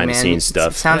the pudding, man. Behind the scenes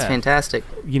stuff. It sounds fantastic.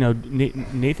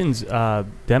 Nathan's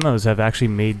demos have actually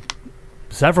made,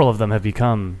 several of them have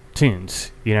become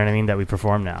tunes. You know what I mean, that we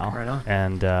perform now. Right on.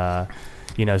 And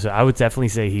so I would definitely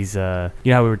say he's how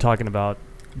we were talking about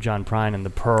John Prine and the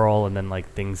Pearl, and then like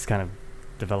things kind of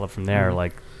developed from there.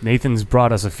 Like Nathan's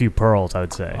brought us a few pearls, I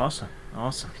would say. Awesome.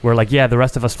 Where like the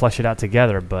rest of us flesh it out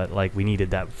together, but like we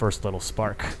needed that first little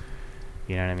spark.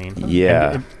 You know what I mean?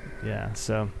 Yeah. Yeah.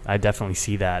 So I definitely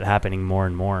see that happening more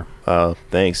and more.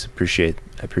 Thanks. I appreciate.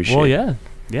 Well, yeah,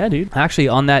 dude. Actually,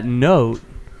 on that note,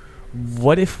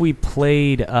 what if we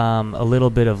played a little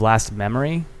bit of Last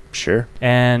Memory? Sure.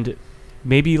 And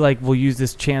maybe like we'll use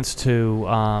this chance to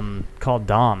call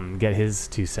Dom, get his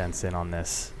 2 cents in on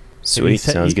this. Sweet.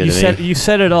 Sounds good to me. You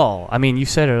said it all. I mean, you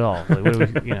said it all. Like, what do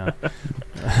we,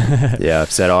 Yeah,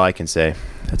 I've said all I can say.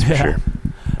 That's for sure.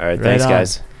 All right. Thanks,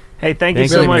 guys. Hey, thank you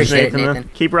so much, Nathan.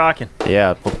 Keep rocking.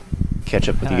 Yeah. We'll catch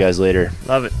up with you guys later.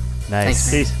 Love it.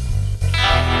 Nice. Thanks. Peace.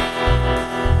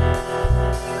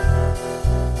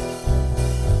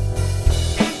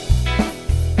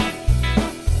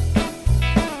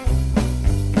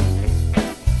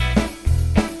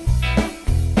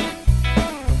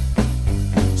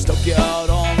 Stuck out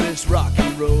on this rocky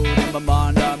road. In my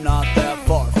mind, I'm not that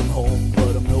far from home,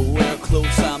 but I'm nowhere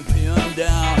close. I'm pinned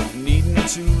down, needing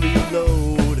to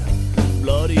reload.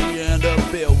 Bloody and a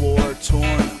bit war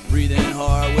torn, breathing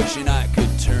hard, wishing I could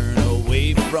turn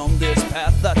away from this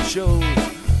path I chose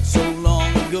so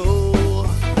long ago.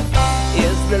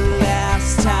 Is the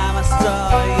last time I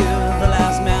saw you the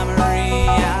last memory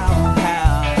I'll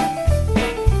have?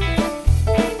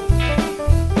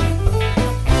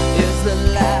 Is the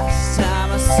last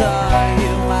time I saw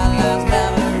you my last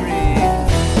memory?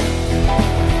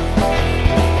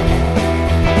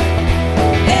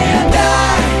 And I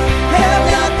have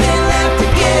nothing left to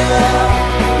give up,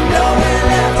 nowhere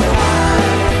left to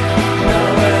hide,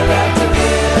 nowhere left to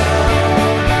live.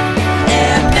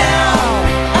 And now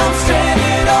I'm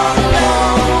stranded all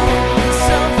alone,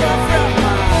 so far from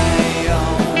my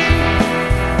own.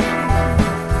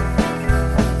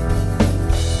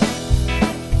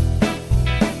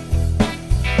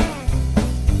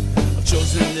 I've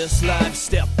chosen this life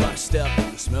step by step.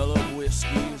 The smell of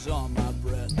whiskey's on my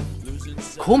breath. Losing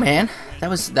Cool, man. That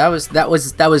was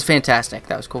fantastic.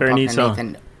 That was cool. Very talking neat to song.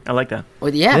 Nathan. I like that.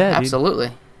 Well, yeah, Yeah, dude.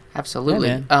 absolutely.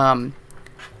 Yeah,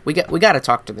 We got to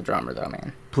talk to the drummer though,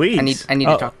 man. Please. I need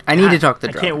to talk. I need to talk to the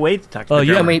I drummer. can't wait to talk to Oh, the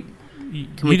you drummer. You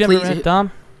we never please- met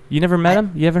Dom? You never met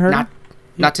him? You haven't heard him?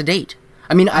 Not to date.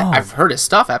 I mean, I've heard his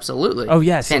stuff. Absolutely. Oh,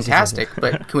 yes, yes, yes, fantastic.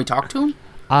 But can we talk to him? You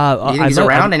I think he's know-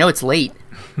 around? I know it's late.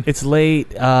 It's late.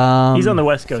 He's on the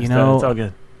West Coast, though. It's all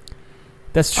good.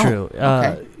 That's true.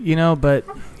 okay. But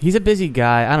He's a busy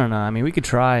guy. I don't know. I mean, we could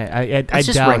try. I Let's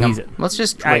just doubt ring he's. him. Let's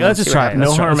just All right, ring him, let's just see what try it.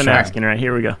 happens. No harm let's in try it. asking. All right,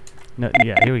 here we go. No,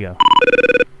 yeah, here we go.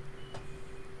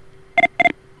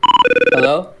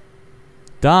 Hello?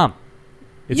 Dom.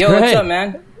 It's Yo, great. what's up,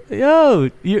 man? Yo,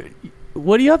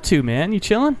 what are you up to, man? You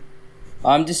chilling?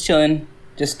 I'm just chilling.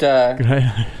 Just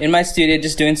in my studio,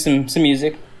 just doing some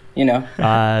music, you know.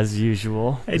 As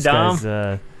usual. Hey, This Dom.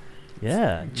 guy's,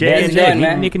 yeah. Jay How's and it Jay. going,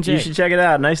 man? Nick and Jay. You should check it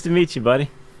out. Nice to meet you, buddy.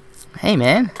 Hey,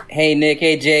 man. Hey, Nick.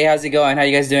 Hey, Jay. How's it going? How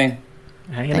you guys doing?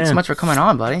 Hanging Thanks so in. much for coming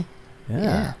on, buddy.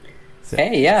 Yeah.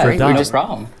 Hey, yeah, So, Dom- no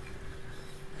problem.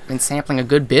 Been sampling a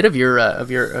good bit of your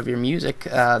music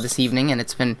this evening, and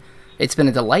it's been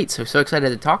a delight. So excited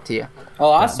to talk to you. Oh,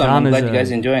 awesome. Dom I'm is, glad you guys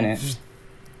are enjoying it.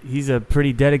 He's a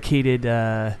pretty dedicated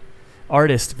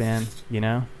artist, man. You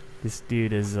know? This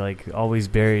dude is, like, always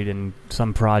buried in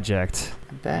some project.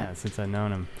 I bet. Yeah, since I've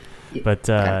known him. Yeah.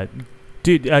 But,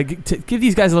 dude, give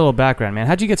these guys a little background, man.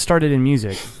 How'd you get started in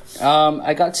music?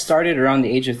 I got started around the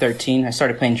age of 13. I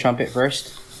started playing trumpet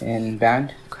first in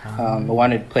band. I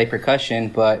wanted to play percussion,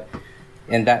 but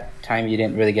in that time you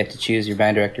didn't really get to choose. Your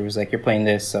band director was like, "You're playing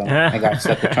this," so I got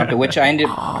stuck with trumpet, which I ended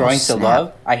up growing to snap.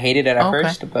 love. I hated it at Okay.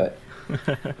 first,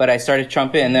 but I started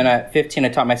trumpet, and then at 15 I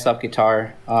taught myself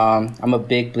guitar. I'm a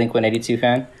big Blink-182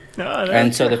 fan,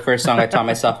 and so the first song I taught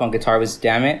myself on guitar was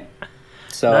 "Damn It."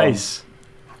 So Nice.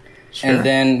 and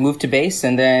then moved to bass,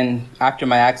 and then after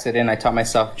my accident I taught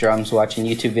myself drums watching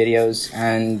YouTube videos,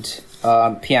 and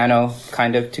piano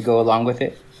kind of to go along with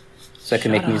it so I could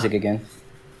make music again.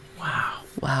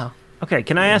 Wow. Okay,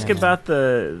 can I ask about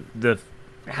the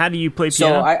how do you play So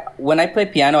piano? when I play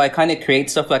piano, I kind of create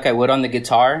stuff like I would on the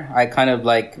guitar. I kind of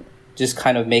like just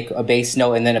kind of make a bass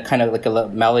note and then a kind of like a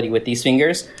melody with these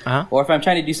fingers. Uh-huh. Or if I'm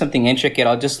trying to do something intricate,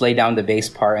 I'll just lay down the bass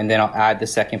part and then I'll add the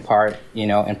second part, you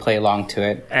know, and play along to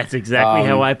it. That's exactly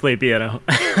how I play piano.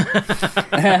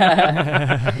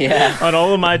 Yeah. On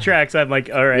all of my tracks, I'm like,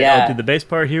 all right, Yeah. I'll do the bass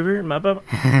part here,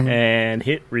 and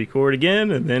hit record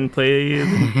again, and then play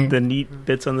the neat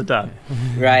bits on the top.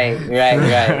 Right.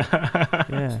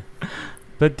 Yeah.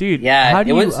 But, dude, Yeah. how do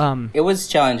it you... was it was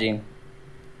challenging.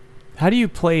 How do you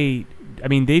play? I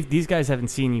mean, these guys haven't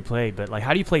seen you play, but like,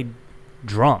 how do you play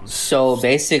drums? So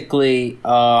basically,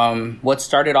 what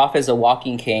started off as a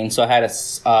walking cane. So I had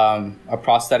a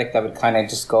prosthetic that would kind of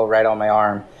just go right on my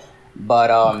arm, but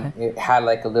it had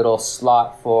like a little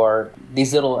slot for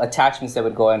these little attachments that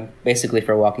would go in, basically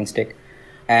for a walking stick.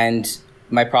 And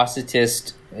my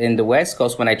prosthetist in the West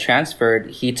Coast, when I transferred,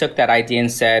 he took that idea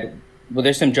and said, well,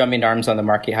 there's some drumming arms on the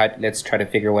market. Let's try to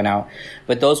figure one out.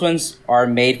 But those ones are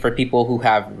made for people who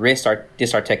have wrist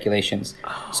disarticulations.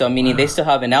 So meaning they still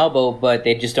have an elbow, but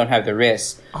they just don't have the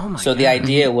wrist. So the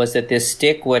idea was that this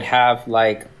stick would have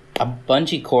like a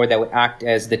bungee cord that would act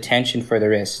as the tension for the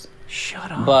wrist.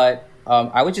 Shut up. But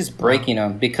I was just breaking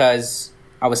them because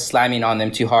I was slamming on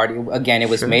them too hard. Again, it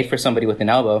was made for somebody with an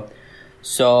elbow.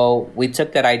 So we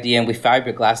took that idea and we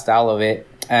fiberglassed all of it.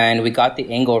 And we got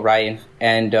the angle right.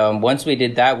 And once we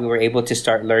did that, we were able to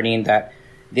start learning that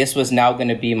this was now going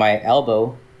to be my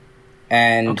elbow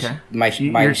and my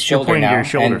You're shoulder pointing to now. your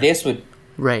shoulder. And this would...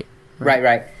 Right.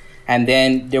 Right. And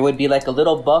then there would be like a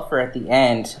little buffer at the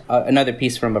end, another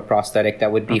piece from a prosthetic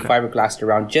that would be fiberglassed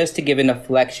around just to give enough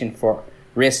flexion for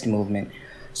wrist movement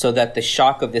so that the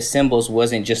shock of the cymbals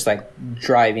wasn't just like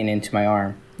driving into my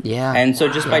arm. Yeah. And so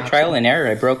just by trial and error,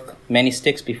 I broke many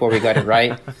sticks before we got it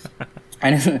right.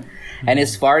 And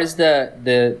as far as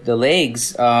the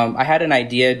legs, I had an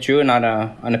idea, drew it on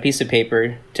a piece of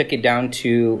paper, took it down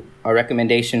to a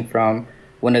recommendation from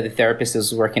one of the therapists that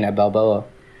was working at Balboa.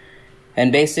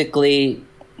 And basically,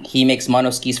 he makes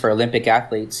monoskis for Olympic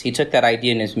athletes. He took that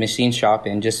idea in his machine shop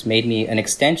and just made me an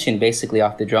extension basically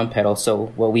off the drum pedal. So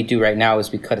what we do right now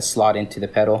is we cut a slot into the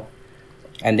pedal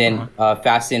and then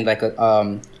fasten like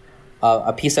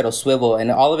a piece that'll swivel.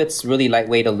 And all of it's really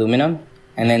lightweight aluminum.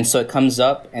 And then so it comes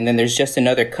up, and then there's just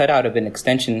another cutout of an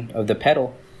extension of the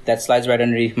pedal that slides right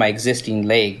underneath my existing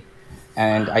leg.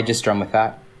 And I just drum with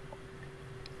that.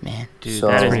 Man. Dude, So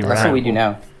that is that's rad. what we do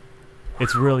now.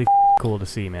 It's really cool to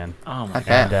see, man. Oh my I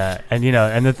god. bet. And you know,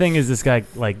 and the thing is, this guy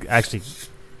like actually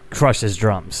crushes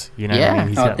drums. You know what I Yeah. mean?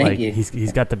 He's Oh, got thank like you.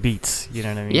 he's got the beats. You know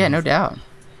what I mean? Yeah, no doubt.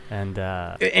 And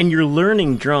And you're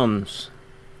learning drums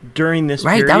during this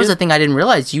Right, period? that was the thing I didn't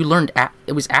realize. You learned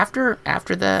it was after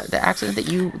the accident that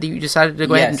you decided to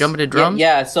go ahead and jump into drums.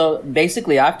 Yeah. So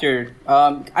basically, after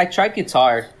I tried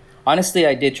guitar. Honestly,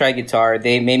 I did try guitar.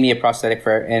 They made me a prosthetic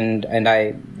for it, and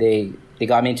they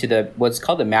got me into what's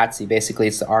called the MATSI. Basically,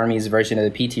 it's the Army's version of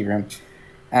the PT room.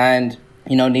 And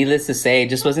you know, needless to say, it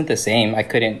just wasn't the same. I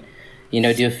couldn't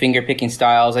do finger picking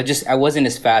styles. I wasn't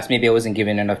as fast. Maybe I wasn't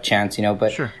given enough chance,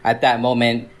 but Sure. at that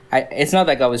moment, it's not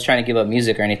like I was trying to give up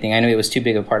music or anything. I knew it was too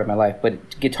big a part of my life,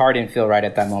 but guitar didn't feel right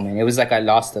at that moment. It was like I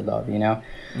lost the love,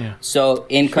 Yeah. So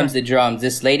in comes the drums.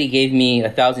 This lady gave me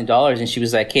 $1,000 and she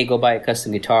was like, hey, go buy a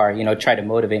custom guitar, try to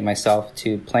motivate myself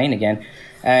to playing again.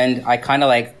 And I kind of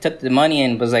like took the money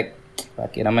and was like,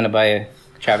 fuck it, I'm going to buy a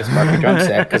Travis Barker drum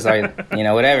set because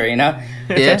whatever.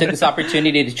 So I took this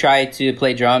opportunity to try to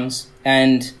play drums,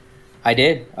 and I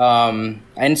did.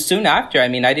 And soon after,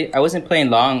 I wasn't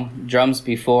playing long drums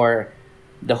before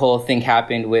the whole thing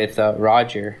happened with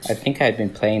Roger. I think I had been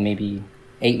playing maybe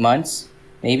 8 months,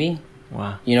 maybe.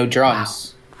 Wow.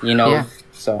 Drums. Yeah.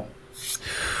 So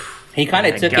he kind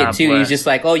of took God it too. He bless. was just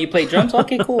like, "Oh, you play drums?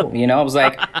 Okay, cool." I was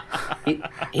like,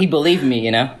 he believed me.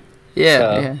 Yeah.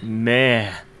 So- Yeah.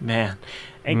 Man.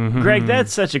 And Greg,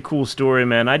 that's such a cool story,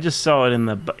 man. I just saw it in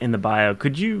the bio.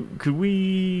 Could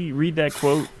we read that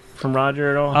quote from Roger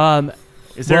at all?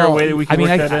 Is there a way that we can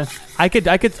work that in?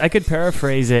 I could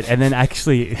paraphrase it, and then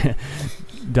actually,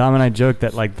 Dom and I joked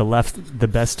that like the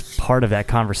best part of that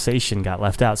conversation got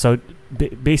left out. So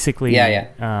basically,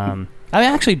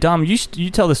 actually, Dom, you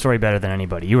tell the story better than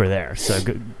anybody. You were there, so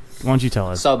why don't you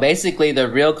tell us? So basically, the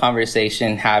real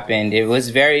conversation happened. It was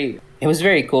very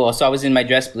cool. So I was in my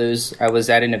dress blues. I was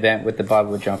at an event with the Bob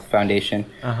Wood Drum Foundation,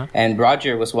 and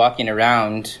Roger was walking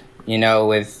around,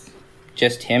 with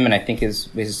just him and I think his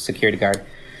security guard,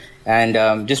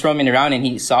 and just roaming around. And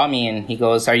he saw me and he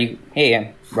goes, "Hey,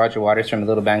 I'm Roger Waters from a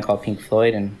little band called Pink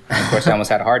Floyd." And of course, I almost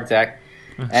had a heart attack.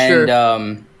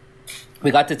 And we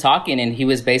got to talking, and he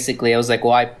was basically, I was like,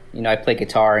 "Well, I play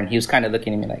guitar," and he was kind of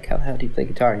looking at me like, "How the hell do you play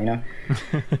guitar?"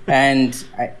 And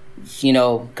I,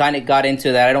 kind of got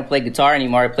into that. I don't play guitar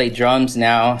anymore. I play drums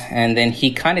now. And then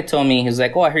he kind of told me, he was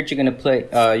like, "Oh, I heard you're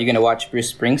gonna watch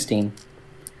Bruce Springsteen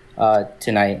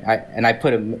tonight." I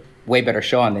put a way better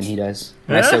show on than he does.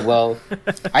 And I said, "Well,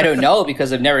 I don't know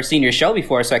because I've never seen your show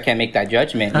before, so I can't make that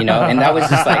judgment." And that was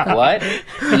just like, what?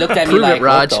 He looked at me Prove it, like,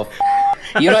 Raj. "What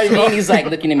the you know what I mean?" He's like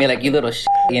looking at me like, "You little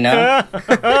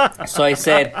So I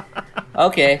said,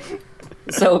 "Okay."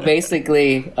 So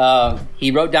basically,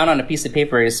 he wrote down on a piece of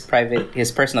paper his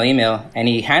personal email, and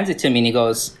he hands it to me, and he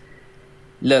goes,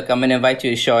 "Look, I'm gonna invite you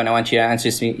to a show, and I want you to answer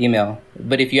this email.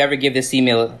 But if you ever give this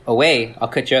email away, I'll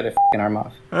cut your other fucking arm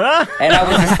off." And I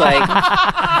was just like,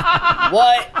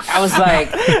 "What?" I was like,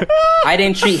 I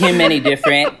didn't treat him any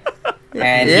different,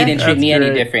 and he didn't treat me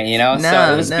any different,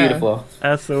 so it was beautiful.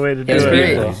 That's the way to do It was it.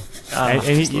 beautiful. And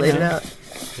he, Laid it out.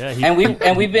 Yeah,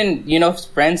 And we've been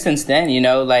friends since then.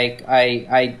 Like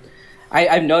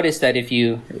I've noticed that if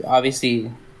you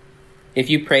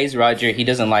praise Roger, he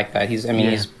doesn't like that. He's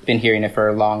been hearing it for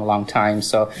a long time.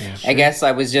 So I guess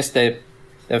I was just the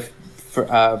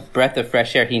breath of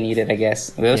fresh air he needed. I guess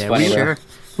it was funny. Sure.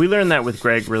 We learned that with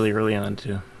Greg really early on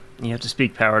too. You have to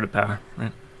speak power to power,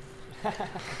 right?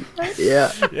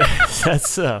 Yeah. that's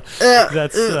so.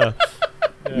 That's so.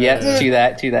 Yeah,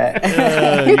 to that.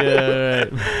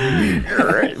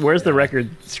 Right. Where's the record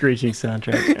screeching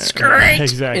soundtrack?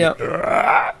 Exactly. Yep.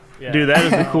 Yeah. Dude, that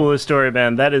is the coolest story,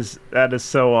 man. That is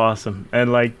so awesome.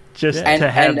 And like just Yeah. to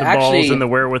have And the actually- balls and the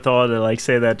wherewithal to like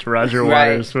say that to Roger Right.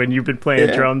 Waters when you've been playing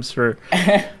drums for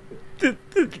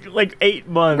like 8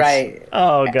 months. Right.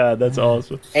 Oh god, that's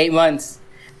awesome. 8 months.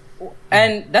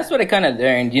 And that's what I kind of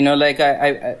learned, like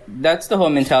I that's the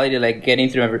whole mentality, like getting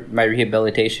through my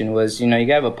rehabilitation was, you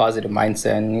gotta have a positive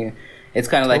mindset. And it's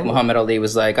kind of like Muhammad Ali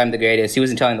was like, "I'm the greatest." He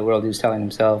wasn't telling the world, he was telling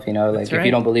himself, like if right. you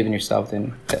don't believe in yourself,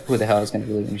 then who the hell is going to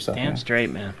believe in yourself? Damn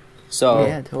straight, man. So,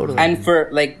 Yeah, totally. And for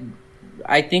like,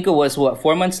 I think it was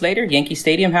 4 months later, Yankee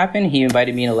Stadium happened. He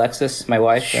invited me and Alexis, my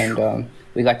wife, and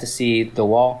we got to see The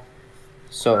Wall.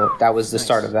 So that was the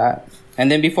start of that.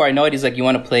 And then before I know it, he's like, "You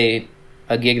want to play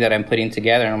a gig that I'm putting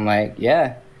together?" And I'm like,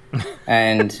 "Yeah."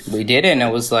 And we did it, and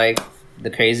it was like the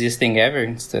craziest thing ever.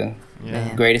 It's the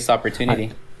greatest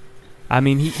opportunity. I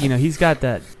mean, he's got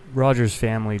that. Roger's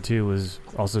family too was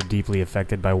also deeply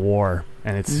affected by war,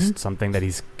 and it's something that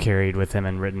he's carried with him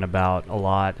and written about a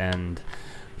lot. And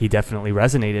he definitely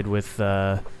resonated with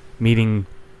meeting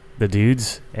the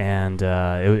dudes, and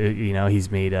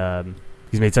he's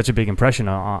made such a big impression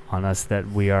on us that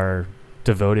we are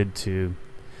devoted to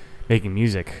making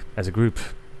music as a group.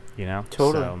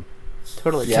 Totally. So,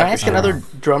 Totally. Yeah, Can I for ask sure. another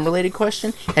drum-related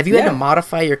question? Have you had to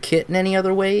modify your kit in any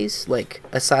other ways, like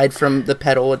aside from the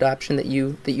pedal adoption that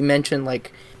you mentioned?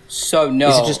 Like, So no,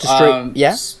 Is it just a straight-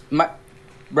 yeah?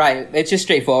 Right, it's just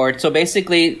straightforward. So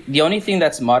basically, the only thing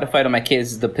that's modified on my kit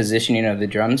is the positioning of the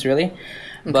drums, really.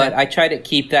 But I try to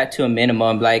keep that to a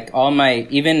minimum. Like all my,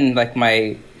 even like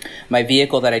my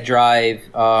vehicle that I drive,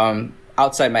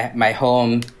 outside my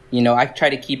home, you know, I try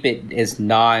to keep it as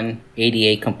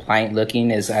non-ADA compliant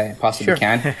looking as I possibly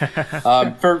can.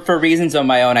 For reasons of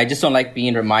my own, I just don't like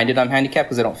being reminded I'm handicapped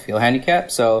because I don't feel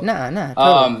handicapped. So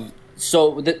Totally.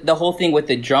 So the whole thing with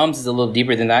the drums is a little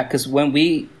deeper than that, because when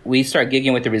we start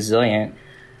gigging with the Resilient,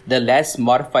 the less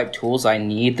modified tools I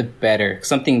need, the better.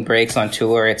 Something breaks on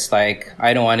tour, it's like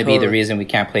I don't want to be the reason we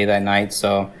can't play that night.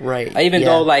 So even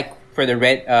though like for the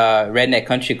Redneck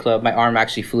Country Club, my arm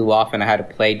actually flew off and I had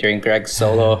to play during Greg's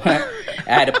solo. I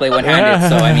had to play one-handed,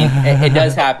 so I mean it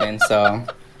does happen. So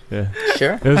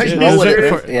Sure. It was right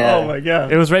before, Oh my god!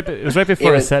 It was right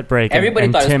before a set break. Everybody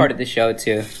and thought it was Tim, part of the show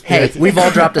too. Hey, we've all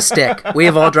dropped a stick. We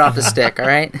have all dropped a stick. All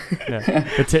right.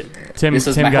 But Tim This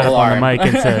was my got up whole on the arm. mic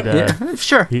and said,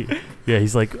 Sure.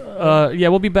 he's like, yeah,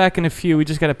 we'll be back in a few. We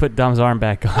just got to put Dom's arm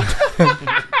back on.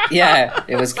 Yeah,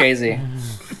 it was crazy.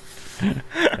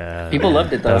 People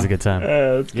loved it though. That was a good time.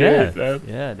 That's good.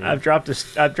 Yeah, dude. I've dropped a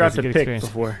a pick good experience.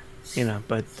 before, you know,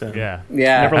 but Yeah.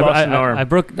 never lost an arm. I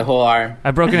broke The whole arm.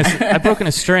 I broken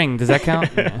a string. Does that count?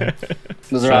 Yeah.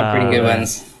 Those are all pretty good yeah.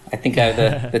 ones. I think I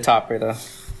have the topper though.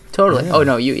 Totally. Oh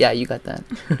no, you got that.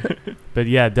 But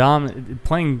yeah,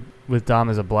 playing with Dom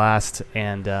is a blast,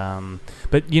 and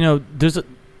but you know,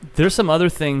 there's some other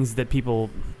things that people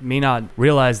may not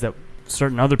realize that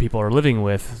certain other people are living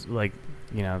with, like,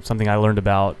 you know, something I learned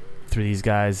about through these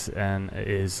guys and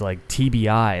is like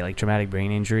TBI, like traumatic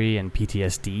brain injury, and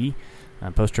PTSD,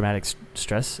 post-traumatic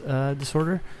stress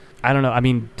disorder. I don't know. I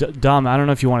mean, Dom, I don't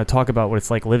know if you want to talk about what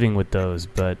it's like living with those,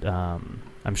 but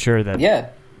I'm sure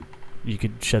that you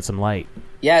could shed some light.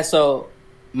 Yeah, so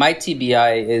my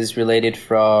TBI is related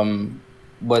from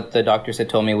what the doctors had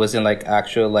told me wasn't like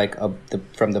actual like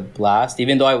from the blast.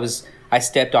 Even though I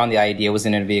stepped on the IED, it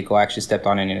wasn't in a vehicle. I actually stepped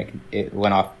on it and it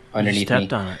went off underneath me. You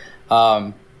stepped on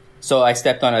it. So I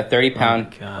stepped on a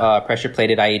 30-pound pressure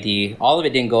plated IED. All of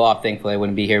it didn't go off, thankfully I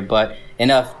wouldn't be here, but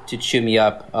enough to chew me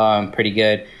up pretty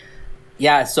good.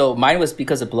 Yeah, so mine was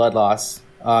because of blood loss.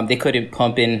 They couldn't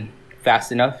pump in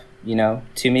fast enough, you know,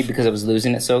 to me because I was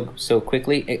losing it so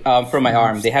quickly. From my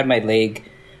arm, they had my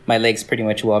leg's pretty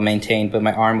much well maintained, but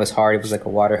my arm was hard. It was like a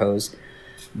water hose.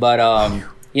 But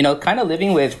you know, kind of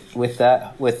living with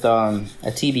a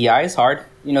TBI is hard.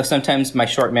 You know, sometimes my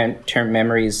short-term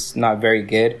memory is not very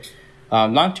good.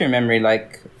 Long-term memory,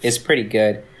 like, is pretty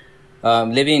good.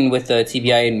 Living with a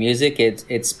TBI in music,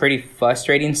 it's pretty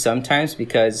frustrating sometimes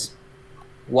because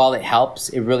while it helps,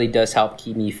 it really does help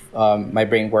keep me my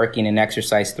brain working and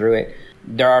exercise through it.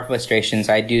 There are frustrations.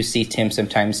 I do see Tim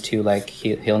sometimes too, like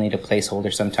he'll need a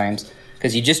placeholder sometimes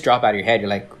because you just drop out of your head. You're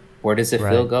like, where does the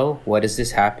feel go? What does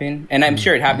this happen? And I'm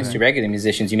sure it happens to regular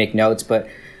musicians. You make notes, but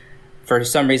for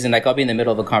some reason, like I'll be in the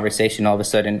middle of a conversation, all of a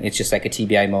sudden it's just like a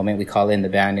TBI moment. We call in the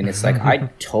band and it's like, I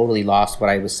totally lost what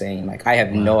I was saying. Like I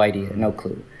have no idea, no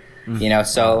clue, you know?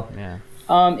 So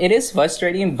it is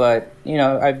frustrating, but you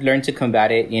know, I've learned to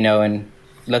combat it, you know, and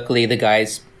luckily the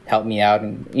guys help me out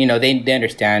and, you know, they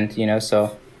understand, you know,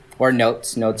 so, or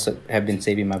notes have been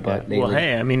saving my butt lately. Well,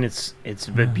 hey, I mean, it's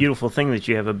a beautiful thing that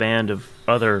you have a band of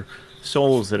other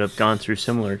souls that have gone through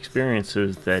similar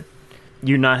experiences that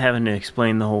you're not having to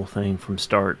explain the whole thing from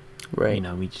start. Right. You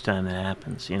know, each time that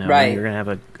happens, you know, right. You're going to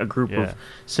have a group of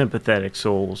sympathetic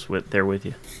souls there with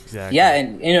you. Exactly. Yeah,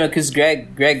 and, you know, because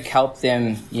Greg helped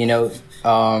them, you know,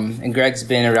 and Greg's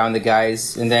been around the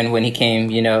guys. And then when he came,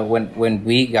 you know, when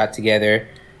we got together,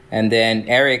 and then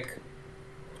Eric,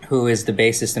 who is the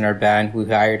bassist in our band, who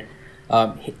hired,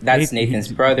 that's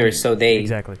Nathan's brother. So they...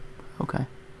 Exactly. Okay.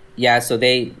 Yeah, so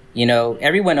they, you know,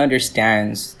 everyone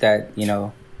understands that, you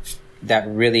know, that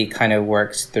really kind of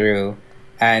works through.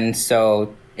 And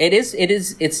so it's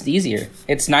easier.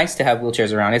 It's nice to have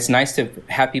wheelchairs around. It's nice to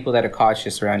have people that are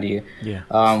cautious around you,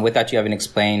 without you having to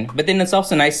explain. But then it's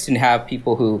also nice to have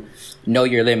people who know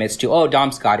your limits too. Oh,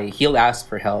 Dom's got it. He'll ask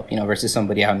for help, you know, versus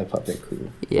somebody out in the public who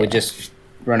would just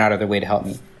run out of their way to help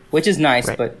me. Which is nice,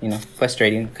 but, you know,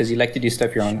 frustrating because you like to do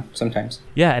stuff your own sometimes.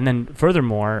 Yeah, and then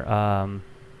furthermore,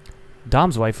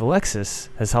 Dom's wife, Alexis,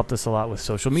 has helped us a lot with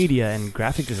social media and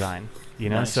graphic design. You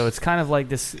know, so it's kind of like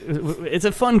this. It's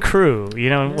a fun crew.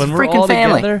 You know, when we're all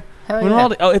together. When we're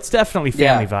all it's definitely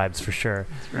family vibes for sure.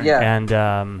 Right. Yeah,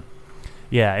 and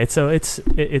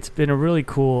it's been a really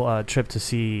cool trip to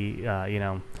see. You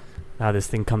know, how this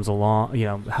thing comes along. You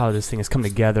know, how this thing has come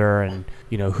together, and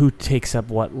you know who takes up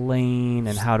what lane,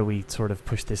 and how do we sort of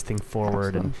push this thing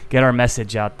forward and get our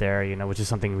message out there. You know, which is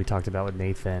something we talked about with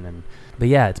Nathan. But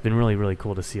yeah, it's been really, really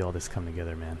cool to see all this come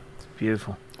together, man.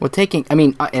 Beautiful. Well,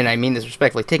 and I mean this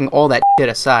respectfully, taking all that shit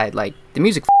aside, like, the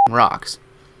music rocks.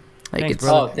 Like, Thanks, it's,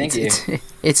 brother. Thank you.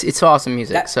 It's awesome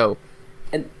music, so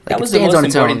And Like, that it was the stands most on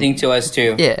its important own. thing to us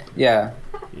too. Yeah. Yeah.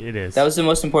 It is. That was the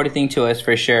most important thing to us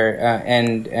for sure.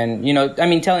 And you know, I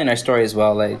mean, telling our story as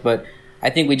well. Like, but I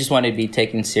think we just wanted to be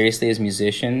taken seriously as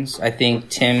musicians. I think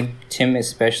Tim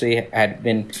especially had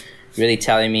been really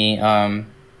telling me,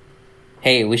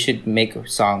 hey, we should make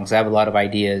songs. I have a lot of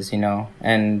ideas, you know,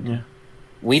 and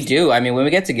we do. I mean, when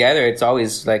we get together, it's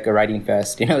always like a writing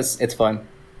fest. You know, it's fun.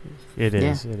 It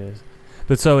is. It is.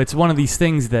 But so it's one of these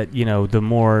things that, you know, the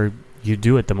more you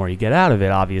do it, the more you get out of it,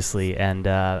 obviously. And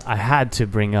I had to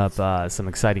bring up some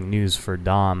exciting news for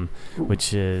Dom,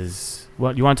 which is,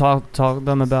 well, you want to talk to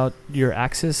them about your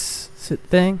Axis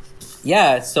thing?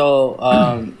 Yeah. So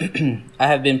I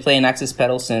have been playing Axis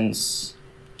pedal since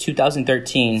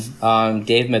 2013.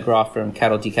 Dave McGraw from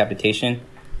Cattle Decapitation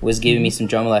was giving me some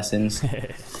drum lessons,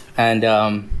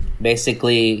 and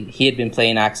basically he had been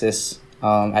playing Axis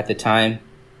at the time.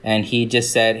 And he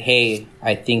just said, hey,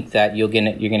 I think that you're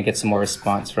gonna get some more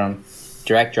response from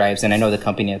direct drives, and I know the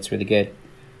company that's really good.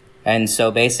 And so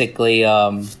basically,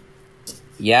 I've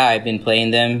been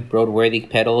playing them, roadworthy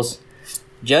pedals.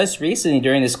 Just recently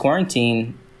during this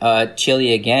quarantine,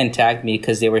 Chili again tagged me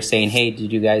because they were saying, hey,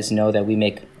 did you guys know that we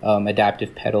make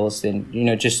adaptive pedals and, you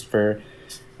know, just for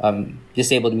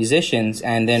disabled musicians?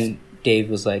 And then Dave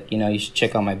was like, you know, you should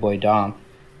check out my boy Dom.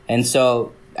 And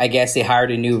so I guess they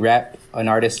hired a new rep, an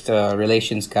artist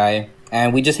relations guy,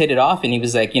 and we just hit it off. And he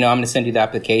was like, you know, I'm going to send you the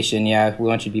application. Yeah, we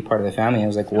want you to be part of the family. And I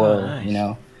was like, whoa, nice. You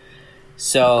know.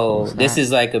 So this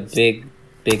is like a big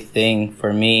thing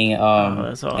for me.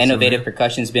 That's awesome, Innovative man.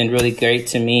 Percussion's been really great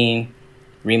to me.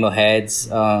 Remo Heads.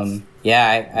 I'm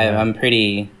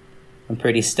pretty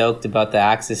stoked about the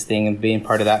Axis thing and being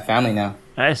part of that family now.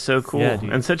 That is so cool. Yeah,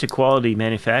 dude. And such a quality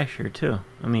manufacturer, too.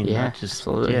 I mean, Yeah, not just...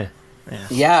 absolutely. Yeah.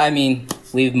 Yeah, I mean,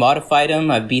 we've modified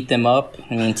them. I've beat them up.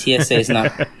 I mean, TSA is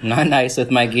not nice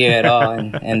with my gear at all,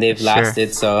 and they've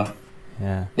lasted. So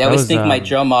Yeah. they always think my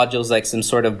drum module's like some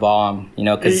sort of bomb, you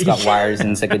know, because it's got wires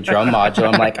and it's like a drum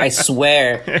module. I'm like, I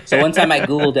swear. So one time I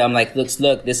Googled it. I'm like,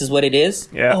 look, this is what it is?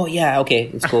 Yeah. Oh, yeah, okay,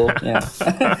 it's cool. Yeah.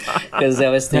 Because I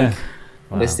always think,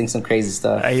 Wow. listing some crazy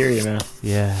stuff. I hear you, man.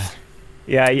 Yeah.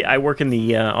 Yeah, I work in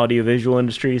the audiovisual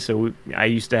industry, so I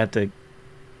used to have to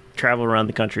travel around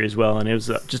the country as well, and it was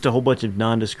just a whole bunch of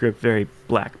nondescript, very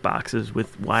black boxes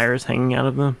with wires hanging out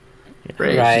of them. Yeah, Right,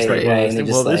 it's just right, one of right. those And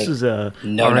things. Well, they're this just is a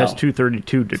no.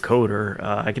 RS-232 decoder.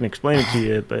 I can explain it to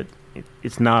you, but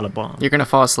it's not a bomb. You're gonna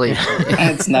fall asleep.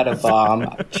 It's not a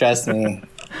bomb. Trust me.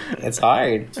 It's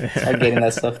hard. It's hard getting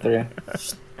that stuff through.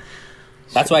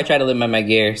 That's why I try to limit my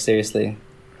gear, seriously.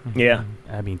 Yeah.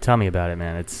 I mean, tell me about it,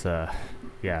 man. It's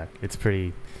it's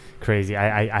pretty crazy.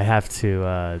 I have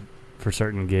to for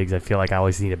certain gigs. I feel like I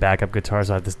always need a backup guitar,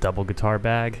 so I have this double guitar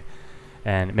bag.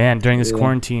 And man, during this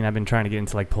quarantine, I've been trying to get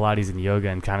into like Pilates and yoga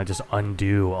and kind of just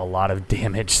undo a lot of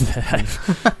damage that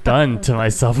I've done to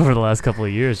myself over the last couple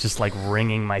of years, just like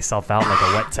wringing myself out like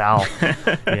a wet towel,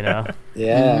 you know.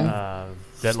 Yeah.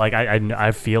 That like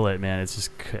I feel it, man. It's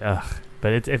just.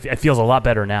 But it feels a lot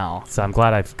better now, so I'm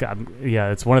glad I've got.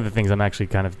 Yeah, it's one of the things I'm actually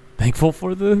kind of thankful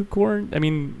for the quarantine. I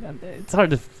mean, it's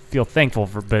hard to feel thankful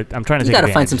for, but I'm trying to. You take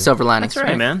gotta find some advantage of silver linings. That's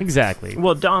right, man. Exactly.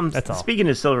 Well, Dom, That's all. speaking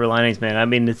of silver linings, man, I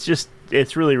mean,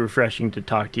 it's really refreshing to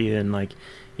talk to you, and like,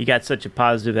 you got such a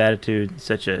positive attitude,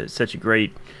 such a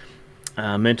great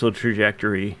mental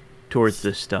trajectory towards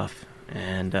this stuff,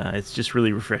 and it's just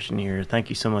really refreshing to hear. Thank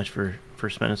you so much for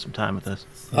spending some time with us.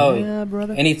 Oh, yeah,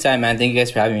 brother. anytime, man. Thank you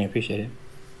guys for having me. I appreciate it.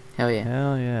 Hell yeah.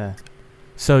 Hell yeah.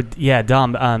 So yeah,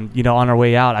 Dom, on our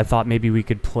way out, I thought maybe we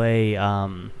could play a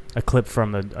clip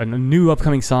from a new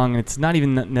upcoming song. It's not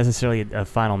even necessarily a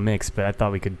final mix, but I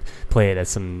thought we could play it as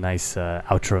some nice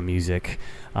outro music.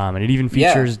 And it even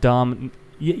features Dom.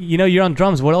 You're on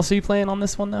drums. What else are you playing on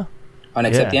this one, though? On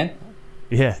Accept the End?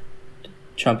 Yeah.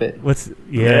 Trumpet. The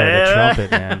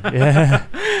trumpet, man. Yeah.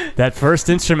 That first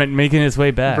instrument making its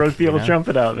way back. Broke the old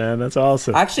trumpet out, man. That's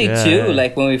awesome. Actually, Yeah. too,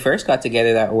 like when we first got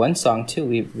together, that one song too,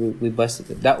 we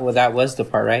busted that. Well, that was the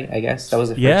part, right? I guess that was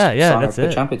the first song that's I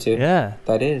put it. trumpet to. Yeah.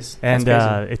 That is. And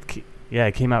That's crazy.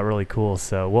 it came out really cool.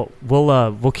 So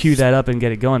we'll cue that up and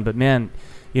get it going. But man,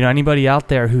 anybody out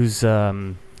there who's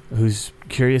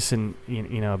curious and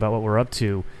about what we're up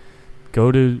to,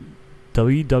 go to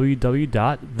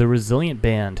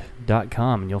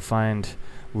www.theresilientband.com and you'll find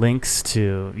links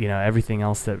to everything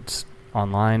else that's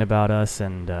online about us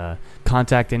and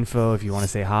contact info if you want to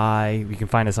say hi. You can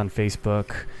find us on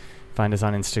Facebook, find us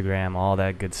on Instagram, all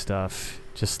that good stuff.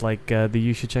 Just like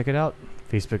you should check it out,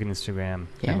 Facebook and Instagram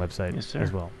and website Yes, sir.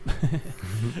 as well.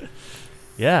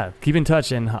 Yeah, keep in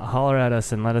touch and holler at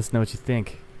us and let us know what you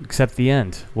think. Accept the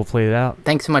End. We'll play it out.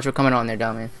 Thanks so much for coming on there,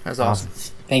 Dom, man. That was awesome.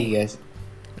 Thank you guys.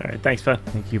 All right, thanks, bud.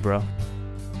 Thank you, bro.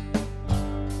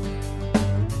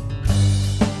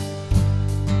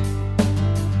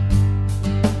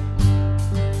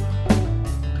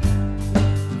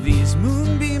 These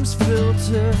moonbeams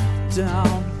filter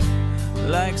down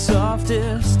like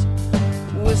softest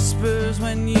whispers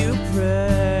when you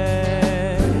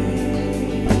pray.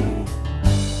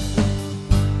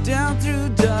 Down through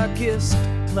darkest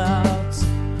clouds,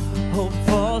 hope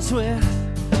falls with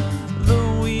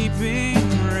the weeping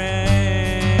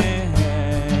rain.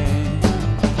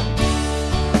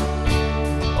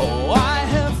 Oh, I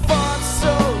have fought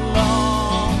so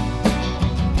long,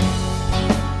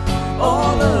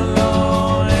 all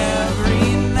alone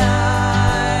every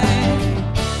night,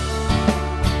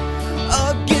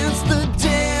 against the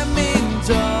damning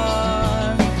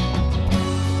dark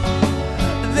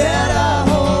that I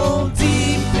hold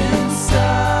deep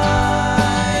inside.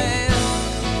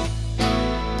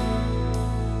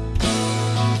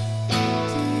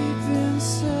 Deep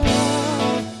inside.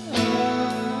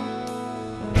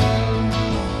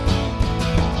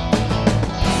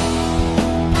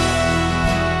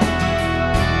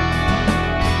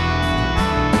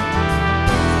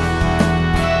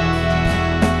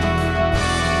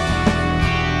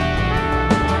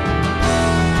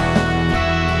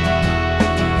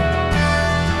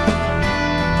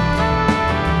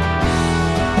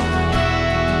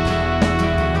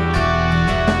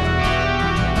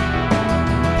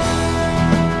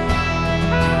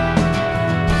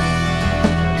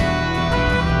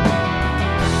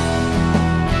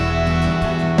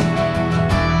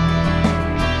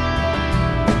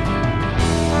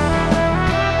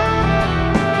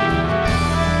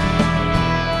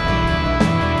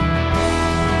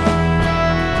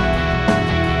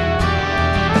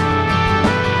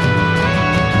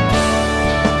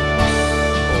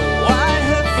 I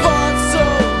have fought so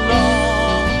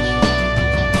long,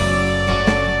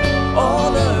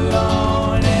 all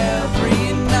alone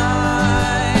every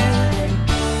night,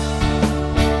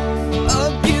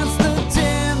 against the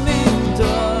damning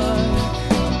dark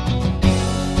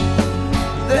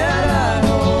that I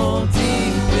hold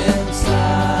deep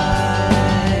inside.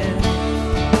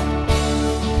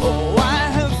 Oh, I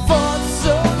have fought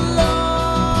so long,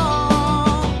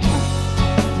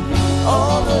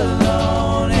 all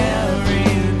alone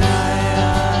every night,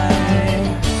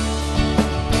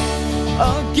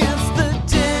 against the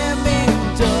damning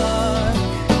dark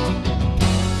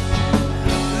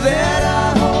that I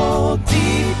hold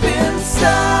deep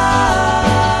inside.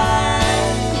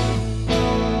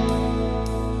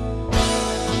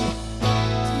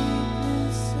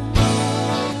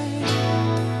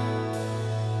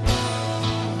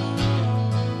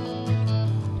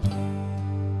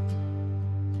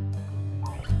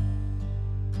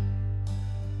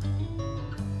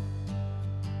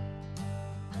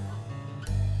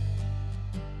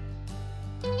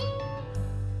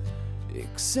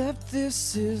 Except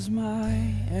this is my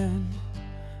end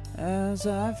as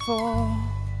I fall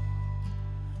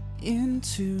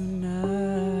into night.